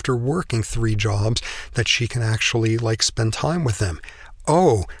exhausted after working 3 jobs that she can actually spend time with them.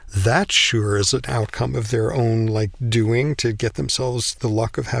 Oh, that sure is an outcome of their own doing to get themselves the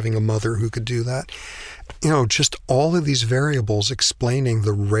luck of having a mother who could do that. Just all of these variables explaining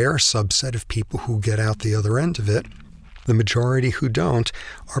the rare subset of people who get out the other end of it. The majority who don't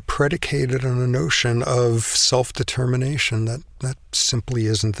are predicated on a notion of self-determination that simply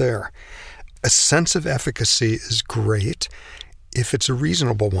isn't there. A sense of efficacy is great if it's a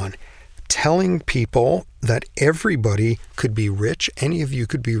reasonable one. Telling people that everybody could be rich, any of you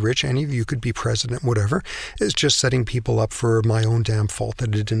could be rich, any of you could be president, whatever, is just setting people up for my own damn fault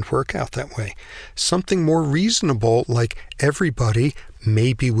that it didn't work out that way. Something more reasonable, like everybody,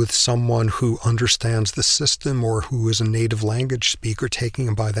 maybe with someone who understands the system or who is a native language speaker taking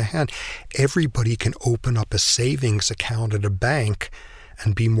them by the hand, everybody can open up a savings account at a bank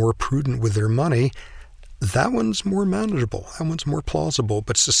and be more prudent with their money. That one's more manageable. That one's more plausible.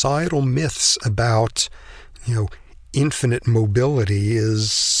 But societal myths about, infinite mobility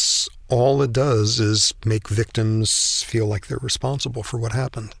is all it does is make victims feel like they're responsible for what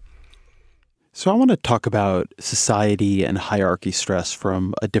happened. So I want to talk about society and hierarchy stress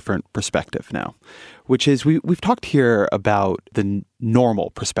from a different perspective now, which is we've talked here about the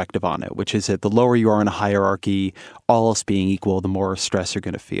normal perspective on it, which is that the lower you are in a hierarchy, all else being equal, the more stress you're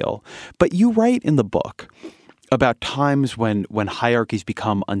going to feel. But you write in the book about times when hierarchies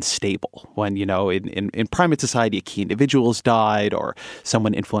become unstable, when, in primate society, a key individual has died or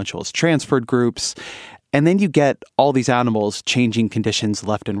someone influential has transferred groups. And then you get all these animals changing conditions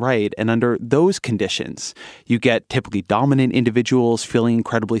left and right. And under those conditions, you get typically dominant individuals feeling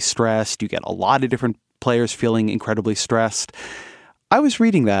incredibly stressed. You get a lot of different players feeling incredibly stressed. I was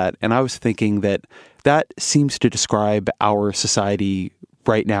reading that and I was thinking that seems to describe our society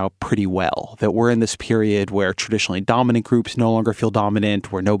right now pretty well, that we're in this period where traditionally dominant groups no longer feel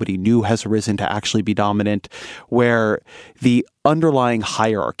dominant, where nobody new has arisen to actually be dominant, where the underlying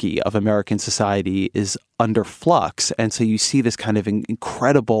hierarchy of American society is under flux. And so you see this kind of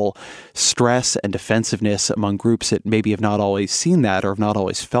incredible stress and defensiveness among groups that maybe have not always seen that or have not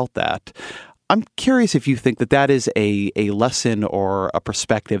always felt that. I'm curious if you think that that is a lesson or a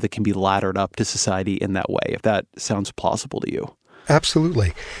perspective that can be laddered up to society in that way, if that sounds plausible to you.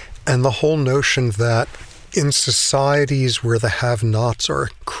 Absolutely. And the whole notion that in societies where the have-nots are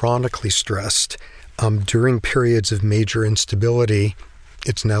chronically stressed, during periods of major instability,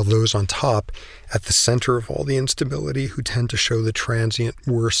 it's now those on top at the center of all the instability who tend to show the transient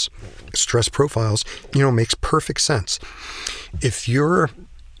worse stress profiles, makes perfect sense. If you're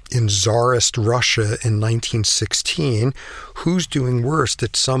in Tsarist Russia in 1916, who's doing worst?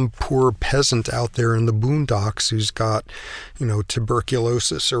 It's some poor peasant out there in the boondocks who's got,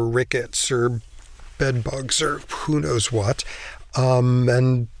 tuberculosis or rickets or bed bugs or who knows what.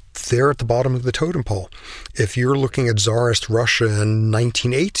 And they're at the bottom of the totem pole. If you're looking at Tsarist Russia in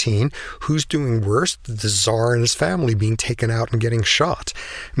 1918, who's doing worst? The Tsar and his family being taken out and getting shot.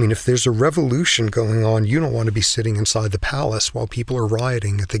 I mean, if there's a revolution going on, you don't want to be sitting inside the palace while people are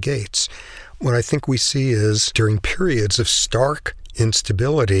rioting at the gates. What I think we see is during periods of stark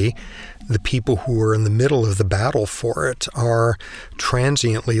instability, the people who are in the middle of the battle for it are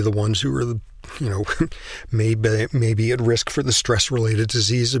transiently the ones who are maybe at risk for the stress-related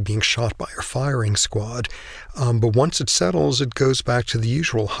disease of being shot by our firing squad. But once it settles, it goes back to the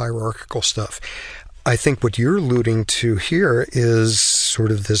usual hierarchical stuff. I think what you're alluding to here is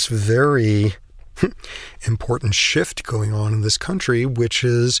sort of this very important shift going on in this country, which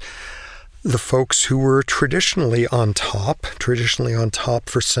is the folks who were traditionally on top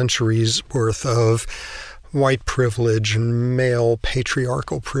for centuries worth of white privilege and male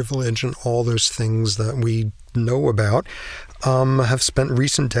patriarchal privilege and all those things that we know about, have spent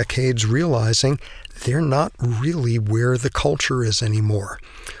recent decades realizing they're not really where the culture is anymore,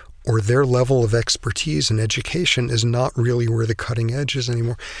 or their level of expertise and education is not really where the cutting edge is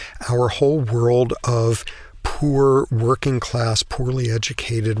anymore. Our whole world of poor, working class, poorly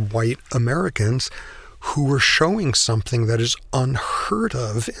educated white Americans who are showing something that is unheard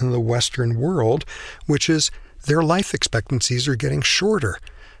of in the Western world, which is their life expectancies are getting shorter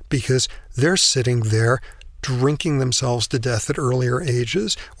because they're sitting there drinking themselves to death at earlier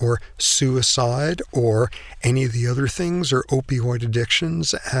ages, or suicide, or any of the other things, or opioid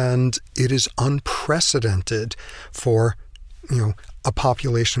addictions, and it is unprecedented for, a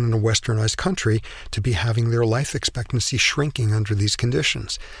population in a westernized country to be having their life expectancy shrinking under these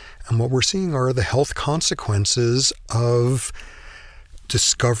conditions. And what we're seeing are the health consequences of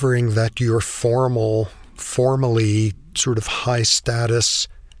discovering that your formally sort of high status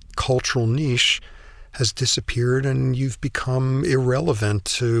cultural niche has disappeared and you've become irrelevant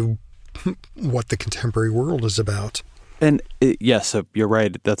to what the contemporary world is about. And yes, you're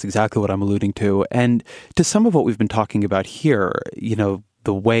right. That's exactly what I'm alluding to. And to some of what we've been talking about here,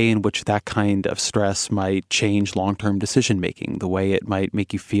 the way in which that kind of stress might change long-term decision-making, the way it might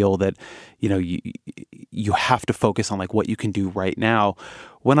make you feel that, you have to focus on like what you can do right now.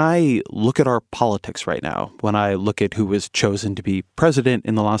 When I look at our politics right now, when I look at who was chosen to be president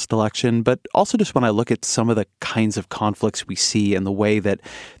in the last election, but also just when I look at some of the kinds of conflicts we see and the way that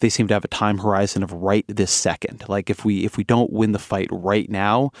they seem to have a time horizon of right this second. Like if we don't win the fight right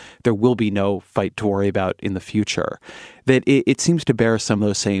now, there will be no fight to worry about in the future. That it seems to bear some of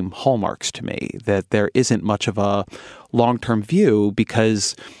those same hallmarks to me, that there isn't much of a long-term view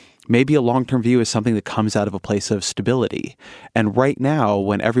because maybe a long-term view is something that comes out of a place of stability. And right now,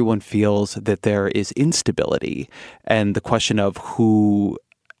 when everyone feels that there is instability and the question of who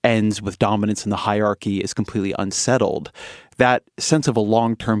ends with dominance in the hierarchy is completely unsettled, that sense of a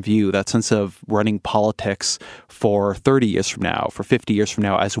long-term view, that sense of running politics for 30 years from now, for 50 years from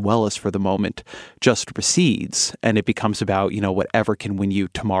now, as well as for the moment, just recedes. And it becomes about, whatever can win you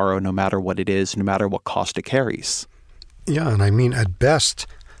tomorrow, no matter what it is, no matter what cost it carries. Yeah, and I mean, at best,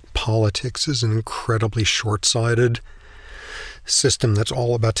 politics is an incredibly short-sighted system that's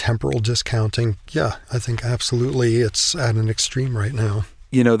all about temporal discounting. Yeah, I think absolutely it's at an extreme right now.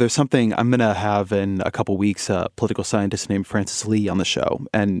 There's something I'm going to have in a couple weeks, a political scientist named Frances Lee on the show,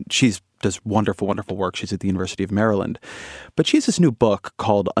 and she does wonderful, wonderful work. She's at the University of Maryland. But she has this new book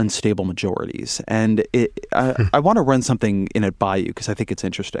called Unstable Majorities, and I want to run something in it by you because I think it's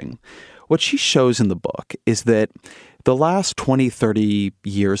interesting. What she shows in the book is that the last 20, 30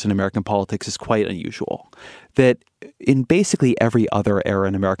 years in American politics is quite unusual. That in basically every other era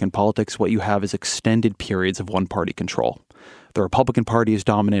in American politics, what you have is extended periods of one-party control. The Republican Party is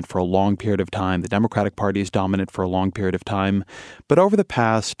dominant for a long period of time. The Democratic Party is dominant for a long period of time. But over the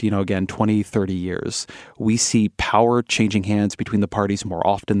past, again, 20, 30 years, we see power changing hands between the parties more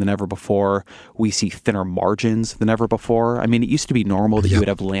often than ever before. We see thinner margins than ever before. I mean, it used to be normal that you would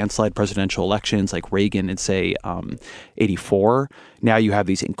have landslide presidential elections like Reagan in, say, 84. Now you have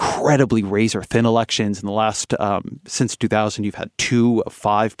these incredibly razor-thin elections. In the last, since 2000, you've had 2 of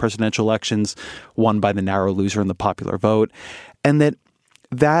 5 presidential elections, won by the narrow loser in the popular vote. And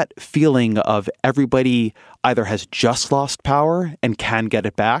that feeling of everybody either has just lost power and can get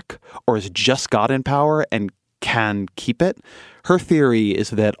it back, or has just gotten power and can keep it. Her theory is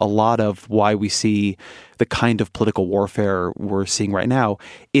that a lot of why we see the kind of political warfare we're seeing right now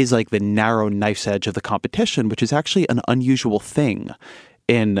is like the narrow knife's edge of the competition, which is actually an unusual thing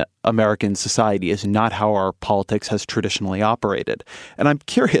in American society, is not how our politics has traditionally operated. And I'm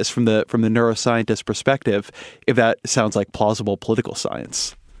curious from the neuroscientist perspective if that sounds like plausible political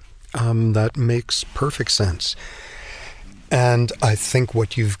science. That makes perfect sense. And I think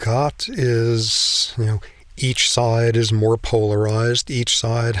what you've got is, each side is more polarized. Each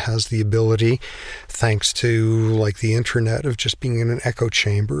side has the ability, thanks to like the internet, of just being in an echo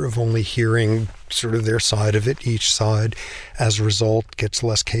chamber of only hearing sort of their side of it. Each side, as a result, gets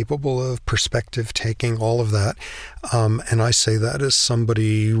less capable of perspective taking, all of that. And I say that as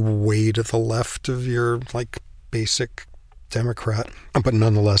somebody way to the left of your like basic Democrat. But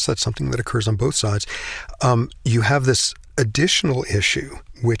nonetheless, that's something that occurs on both sides. You have this additional issue,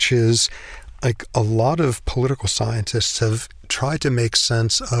 which is like a lot of political scientists have tried to make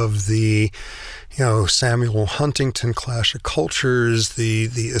sense of the, Samuel Huntington clash of cultures, the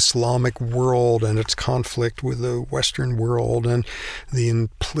Islamic world and its conflict with the Western world, and the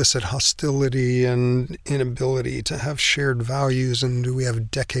implicit hostility and inability to have shared values, and do we have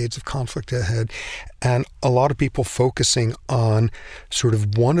decades of conflict ahead? And a lot of people focusing on sort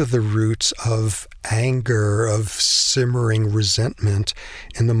of one of the roots of anger, of simmering resentment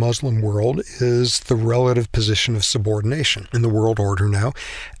in the Muslim world is the relative position of subordination in the world order now,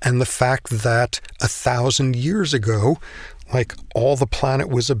 and the fact that 1,000 years ago, like all the planet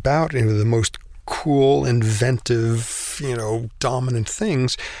was about, the most cool, inventive, dominant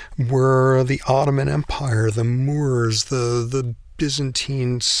things were the Ottoman Empire, the Moors, the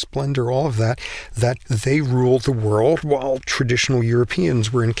Byzantine splendor, all of that they ruled the world while traditional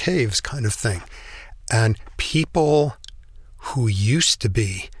Europeans were in caves, kind of thing. And people who used to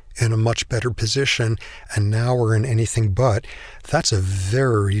be in a much better position and now are in anything but, that's a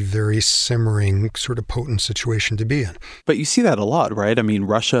very, very simmering, sort of potent situation to be in. But you see that a lot, right? I mean,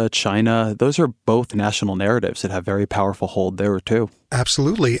 Russia, China, those are both national narratives that have very powerful hold there too.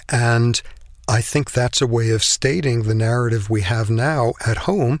 Absolutely. And I think that's a way of stating the narrative we have now at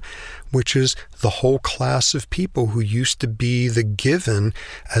home, which is the whole class of people who used to be the given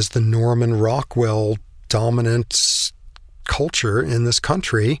as the Norman Rockwell dominant culture in this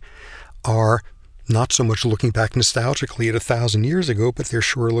country are not so much looking back nostalgically at 1,000 years ago, but they're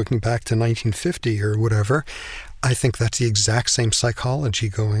sure looking back to 1950 or whatever. I think that's the exact same psychology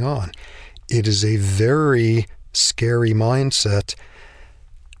going on. It is a very scary mindset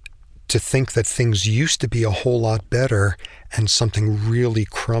to think that things used to be a whole lot better and something really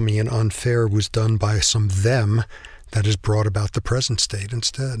crummy and unfair was done by some them that has brought about the present state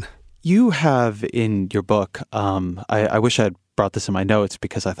instead. You have in your book, I wish I had brought this in my notes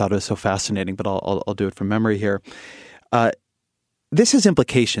because I thought it was so fascinating, but I'll do it from memory here. This has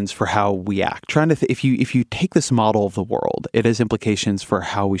implications for how we act. If you take this model of the world, it has implications for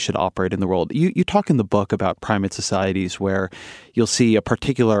how we should operate in the world. You talk in the book about primate societies where you'll see a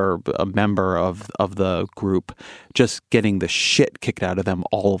member of the group just getting the shit kicked out of them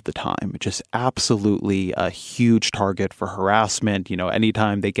all of the time. Just absolutely a huge target for harassment.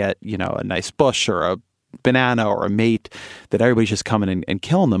 Anytime they get a nice bush or a banana or a mate, that everybody's just coming and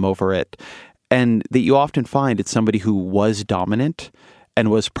killing them over it. And that you often find it's somebody who was dominant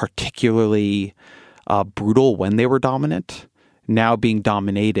and was particularly brutal when they were dominant, now being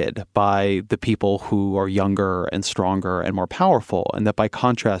dominated by the people who are younger and stronger and more powerful. And that by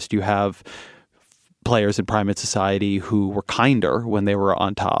contrast, you have players in primate society who were kinder when they were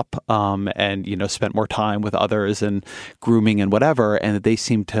on top and, spent more time with others and grooming and whatever. And that they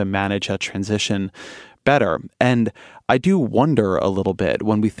seem to manage that transition better. And I do wonder a little bit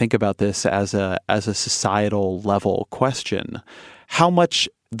when we think about this as a societal level question, how much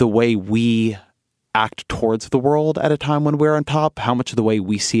the way we act towards the world at a time when we're on top, how much of the way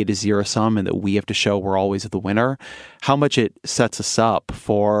we see it is zero sum and that we have to show we're always the winner, how much it sets us up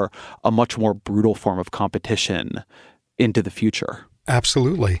for a much more brutal form of competition into the future.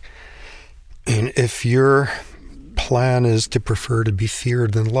 Absolutely. And if you're plan is to prefer to be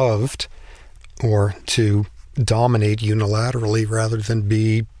feared than loved, or to dominate unilaterally rather than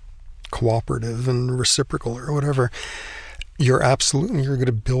be cooperative and reciprocal or whatever, you're going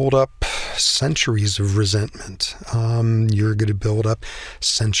to build up centuries of resentment. You're going to build up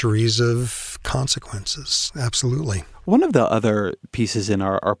centuries of consequences. Absolutely. One of the other pieces in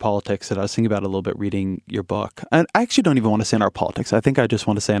our politics that I was thinking about a little bit reading your book, and I actually don't even want to say in our politics, I think I just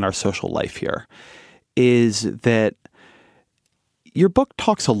want to say in our social life here, is that your book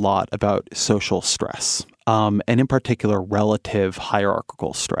talks a lot about social stress, and in particular, relative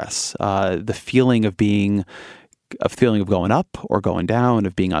hierarchical stress, the feeling of going up or going down,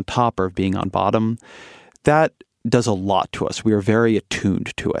 of being on top or of being on bottom. That does a lot to us. We are very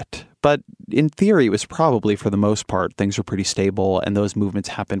attuned to it. But in theory, it was probably, for the most part, things were pretty stable and those movements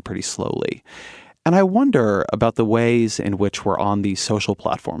happened pretty slowly. And I wonder about the ways in which we're on these social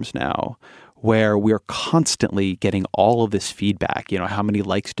platforms now, where we're constantly getting all of this feedback. How many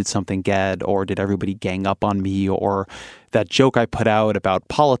likes did something get, or did everybody gang up on me, or that joke I put out about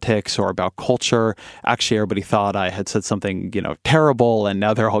politics or about culture, actually everybody thought I had said something, terrible, and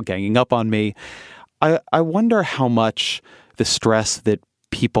now they're all ganging up on me. I wonder how much the stress that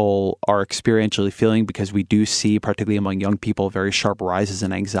people are experientially feeling, because we do see, particularly among young people, very sharp rises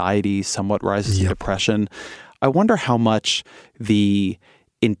in anxiety, somewhat rises in depression. I wonder how much the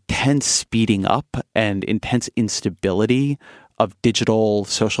intense speeding up and intense instability of digital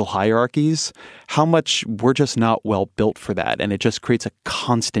social hierarchies, how much we're just not well built for that. And it just creates a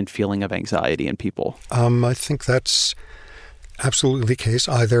constant feeling of anxiety in people. I think that's absolutely the case.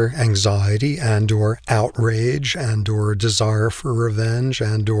 Either anxiety and or outrage and or desire for revenge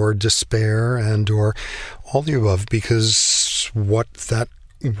and or despair and or all the above, because what that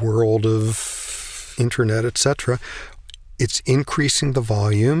world of internet, etc., it's increasing the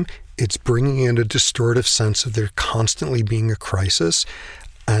volume. It's bringing in a distortive sense of there constantly being a crisis,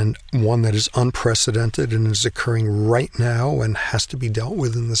 and one that is unprecedented and is occurring right now and has to be dealt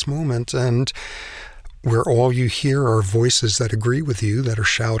with in this moment, and where all you hear are voices that agree with you that are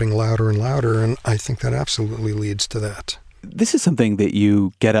shouting louder and louder, and I think that absolutely leads to that. This is something that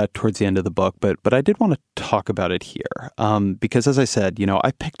you get at towards the end of the book, but I did want to talk about it here, because as I said,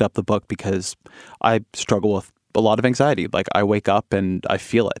 I picked up the book because I struggle with a lot of anxiety. Like, I wake up and I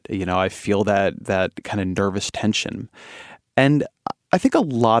feel it. I feel that kind of nervous tension. And I think a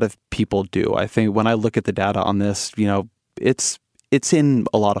lot of people do. I think when I look at the data on this, it's in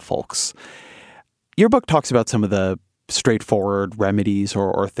a lot of folks. Your book talks about some of the straightforward remedies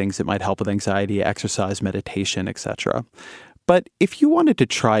or things that might help with anxiety, exercise, meditation, etc. But if you wanted to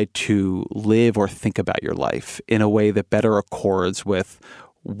try to live or think about your life in a way that better accords with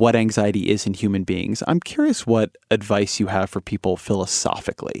what anxiety is in human beings, I'm curious what advice you have for people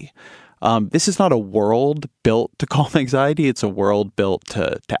philosophically. This is not a world built to calm anxiety. It's a world built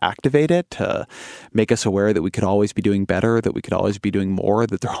to activate it, to make us aware that we could always be doing better, that we could always be doing more,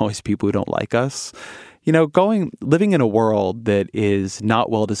 that there are always people who don't like us. Living in a world that is not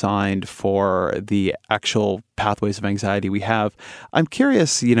well designed for the actual pathways of anxiety we have, I'm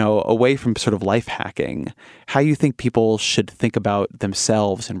curious, away from sort of life hacking, how you think people should think about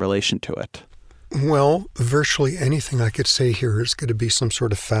themselves in relation to it. Well, virtually anything I could say here is going to be some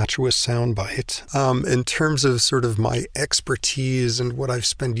sort of fatuous soundbite. In terms of sort of my expertise and what I've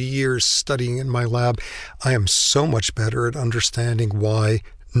spent years studying in my lab, I am so much better at understanding why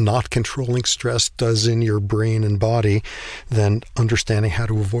not controlling stress does in your brain and body than understanding how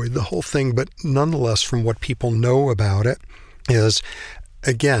to avoid the whole thing. But nonetheless, from what people know about it is,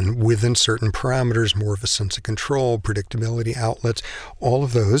 again, within certain parameters, more of a sense of control, predictability, outlets, all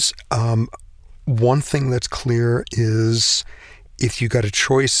of those. One thing that's clear is if you got a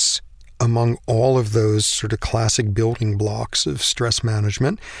choice among all of those sort of classic building blocks of stress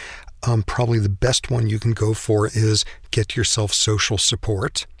management, probably the best one you can go for is get yourself social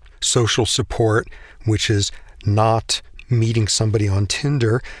support. Social support, which is not meeting somebody on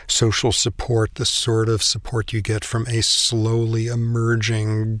Tinder. Social support, the sort of support you get from a slowly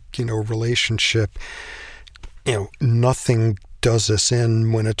emerging, relationship. Nothing does us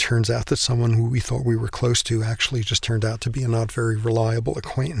in when it turns out that someone who we thought we were close to actually just turned out to be a not very reliable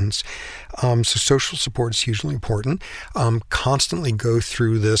acquaintance. So social support is hugely important. Constantly go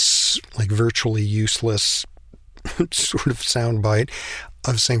through this virtually useless sort of soundbite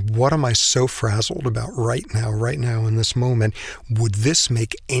of saying, what am I so frazzled about right now in this moment? Would this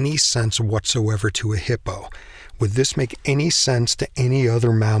make any sense whatsoever to a hippo? Would this make any sense to any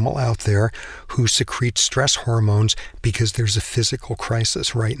other mammal out there who secretes stress hormones because there's a physical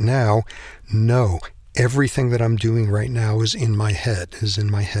crisis right now? No. Everything that I'm doing right now is in my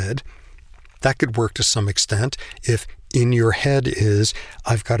head. That could work to some extent if in your head is,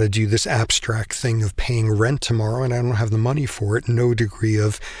 I've got to do this abstract thing of paying rent tomorrow and I don't have the money for it. No degree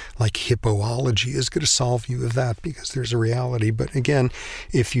of like hippoology is going to solve you of that because there's a reality. But again,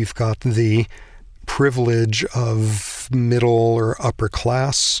 if you've got the privilege of middle or upper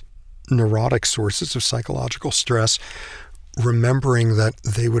class neurotic sources of psychological stress, remembering that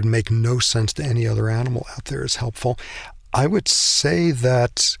they would make no sense to any other animal out there is helpful. I would say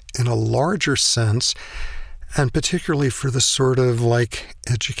that in a larger sense, and particularly for the sort of like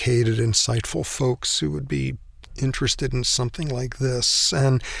educated, insightful folks who would be interested in something like this,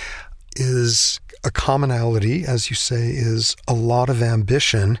 and is a commonality, as you say, is a lot of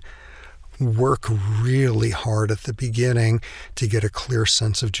ambition. Work really hard at the beginning to get a clear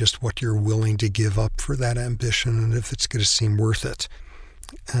sense of just what you're willing to give up for that ambition and if it's going to seem worth it.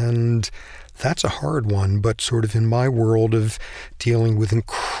 And that's a hard one, but sort of in my world of dealing with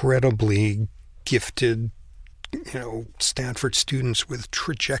incredibly gifted, Stanford students with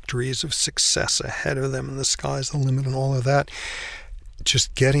trajectories of success ahead of them and the sky's the limit and all of that,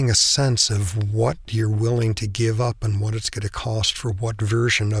 just getting a sense of what you're willing to give up and what it's going to cost for what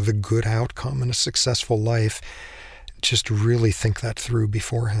version of a good outcome and a successful life, just really think that through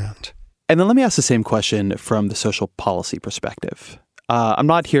beforehand. And then let me ask the same question from the social policy perspective. I'm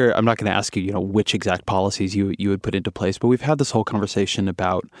not going to ask you, which exact policies you would put into place, but we've had this whole conversation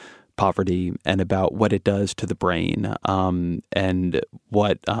about poverty and about what it does to the brain and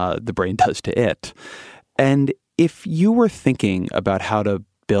what the brain does to it. And if you were thinking about how to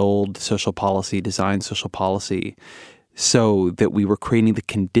build social policy, design social policy, so that we were creating the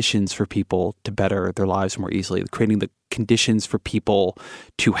conditions for people to better their lives more easily, creating the conditions for people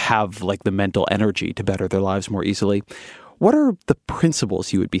to have like the mental energy to better their lives more easily, what are the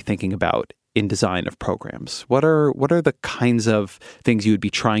principles you would be thinking about in design of programs? What are the kinds of things you would be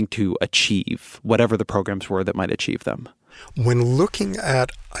trying to achieve, whatever the programs were that might achieve them? When looking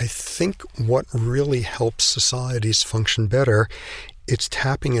at, I think, what really helps societies function better, it's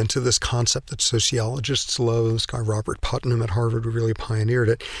tapping into this concept that sociologists love. This guy Robert Putnam at Harvard really pioneered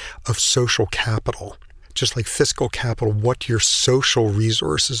it, of social capital. Just like fiscal capital, what your social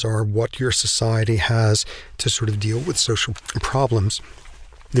resources are, what your society has to sort of deal with social problems.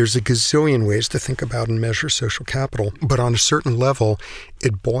 There's a gazillion ways to think about and measure social capital, but on a certain level,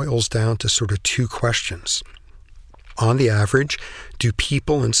 it boils down to sort of two questions. On the average, do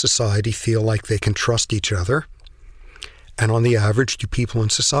people in society feel like they can trust each other? And on the average, do people in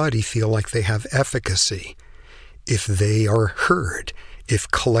society feel like they have efficacy? If they are heard, if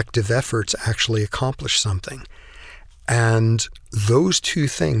collective efforts actually accomplish something. And those two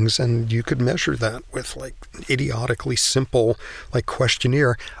things, and you could measure that with like an idiotically simple like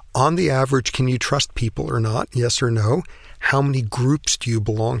questionnaire. On the average, can you trust people or not? Yes or no? How many groups do you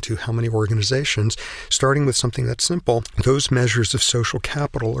belong to? How many organizations? Starting with something that's simple, those measures of social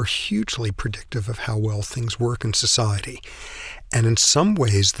capital are hugely predictive of how well things work in society. And in some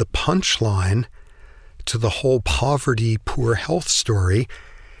ways, the punchline to the whole poverty, poor health story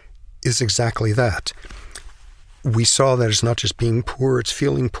is exactly that. We saw that it's not just being poor, it's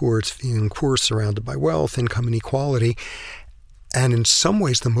feeling poor surrounded by wealth, income inequality. And in some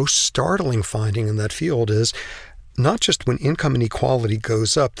ways, the most startling finding in that field is not just when income inequality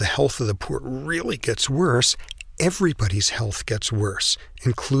goes up, the health of the poor really gets worse. Everybody's health gets worse,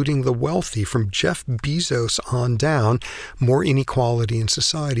 including the wealthy. From Jeff Bezos on down, more inequality in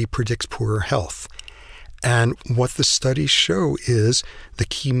society predicts poorer health. And what the studies show is the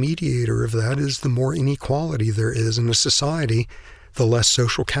key mediator of that is the more inequality there is in a society, the less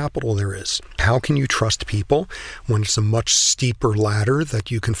social capital there is. How can you trust people when it's a much steeper ladder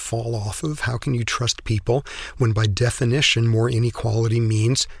that you can fall off of? How can you trust people when by definition more inequality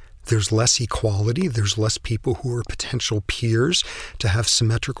means there's less equality, there's less people who are potential peers to have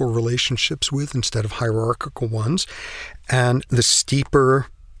symmetrical relationships with instead of hierarchical ones? And the steeper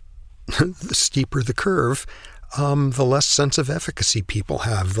the curve, the less sense of efficacy people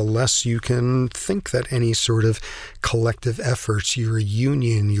have, the less you can think that any sort of collective efforts, your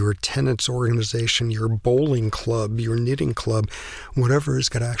union, your tenants organization, your bowling club, your knitting club, whatever is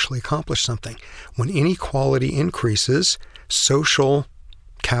going to actually accomplish something. When inequality increases, social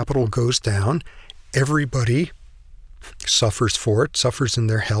capital goes down, everybody suffers for it, suffers in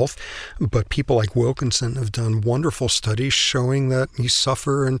their health. But people like Wilkinson have done wonderful studies showing that you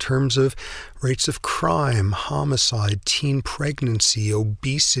suffer in terms of rates of crime, homicide, teen pregnancy,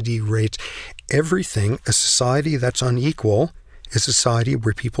 obesity rates, everything. A society that's unequal is a society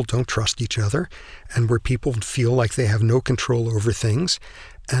where people don't trust each other and where people feel like they have no control over things.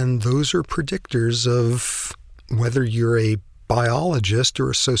 And those are predictors of whether you're a biologist or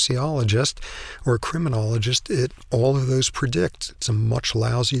a sociologist or a criminologist, all of those predict it's a much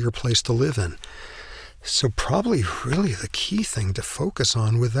lousier place to live in. So probably really the key thing to focus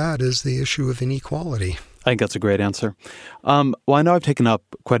on with that is the issue of inequality. I think that's a great answer. Well, I know I've taken up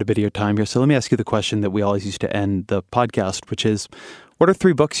quite a bit of your time here, so let me ask you the question that we always used to end the podcast, which is, what are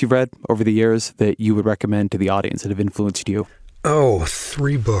 3 books you've read over the years that you would recommend to the audience that have influenced you? Oh,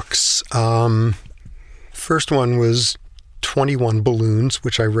 3 books. First one was 21 Balloons,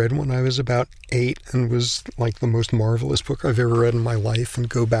 which I read when I was about 8 and was like the most marvelous book I've ever read in my life and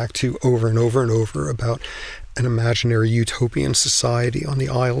go back to over and over and over about an imaginary utopian society on the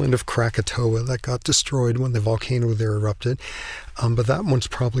island of Krakatoa that got destroyed when the volcano there erupted. But that one's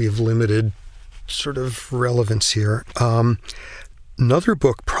probably of limited sort of relevance here. Another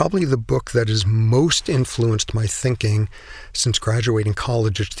book, probably the book that has most influenced my thinking since graduating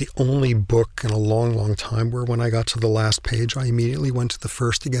college. It's the only book in a long, long time where when I got to the last page, I immediately went to the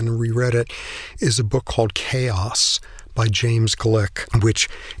first again and reread it, is a book called Chaos by James Gleick, which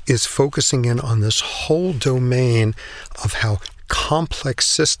is focusing in on this whole domain of how complex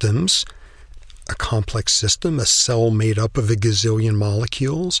systems, a complex system, a cell made up of a gazillion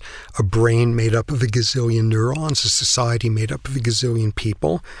molecules, a brain made up of a gazillion neurons, a society made up of a gazillion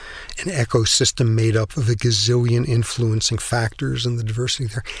people, an ecosystem made up of a gazillion influencing factors and the diversity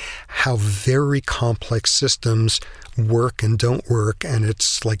there, how very complex systems work and don't work, and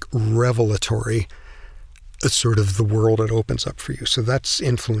it's like revelatory, sort of the world it opens up for you. So that's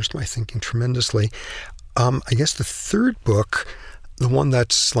influenced my thinking tremendously. I guess the third book, the one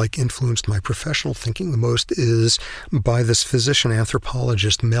that's like influenced my professional thinking the most, is by this physician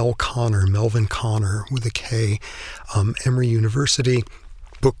anthropologist Melvin Konner with a K, Emory University,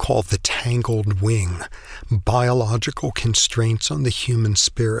 book called The Tangled Wing, Biological Constraints on the Human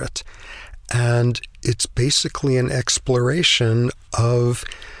Spirit. And it's basically an exploration of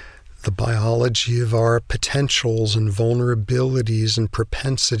the biology of our potentials and vulnerabilities and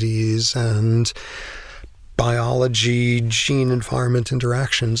propensities and biology, gene-environment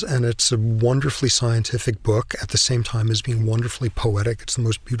interactions, and it's a wonderfully scientific book at the same time as being wonderfully poetic. It's the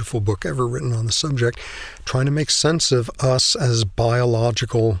most beautiful book ever written on the subject, trying to make sense of us as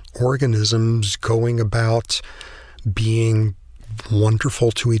biological organisms going about being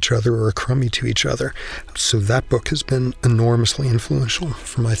wonderful to each other or crummy to each other. So that book has been enormously influential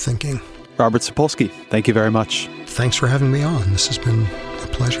for my thinking. Robert Sapolsky, thank you very much. Thanks for having me on. This has been a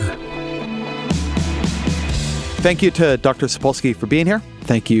pleasure. Thank you to Dr. Sapolsky for being here.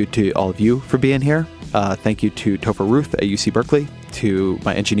 Thank you to all of you for being here. Thank you to Topher Ruth at UC Berkeley, to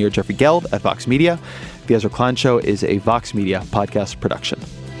my engineer Jeffrey Geld at Vox Media. The Ezra Klein Show is a Vox Media podcast production.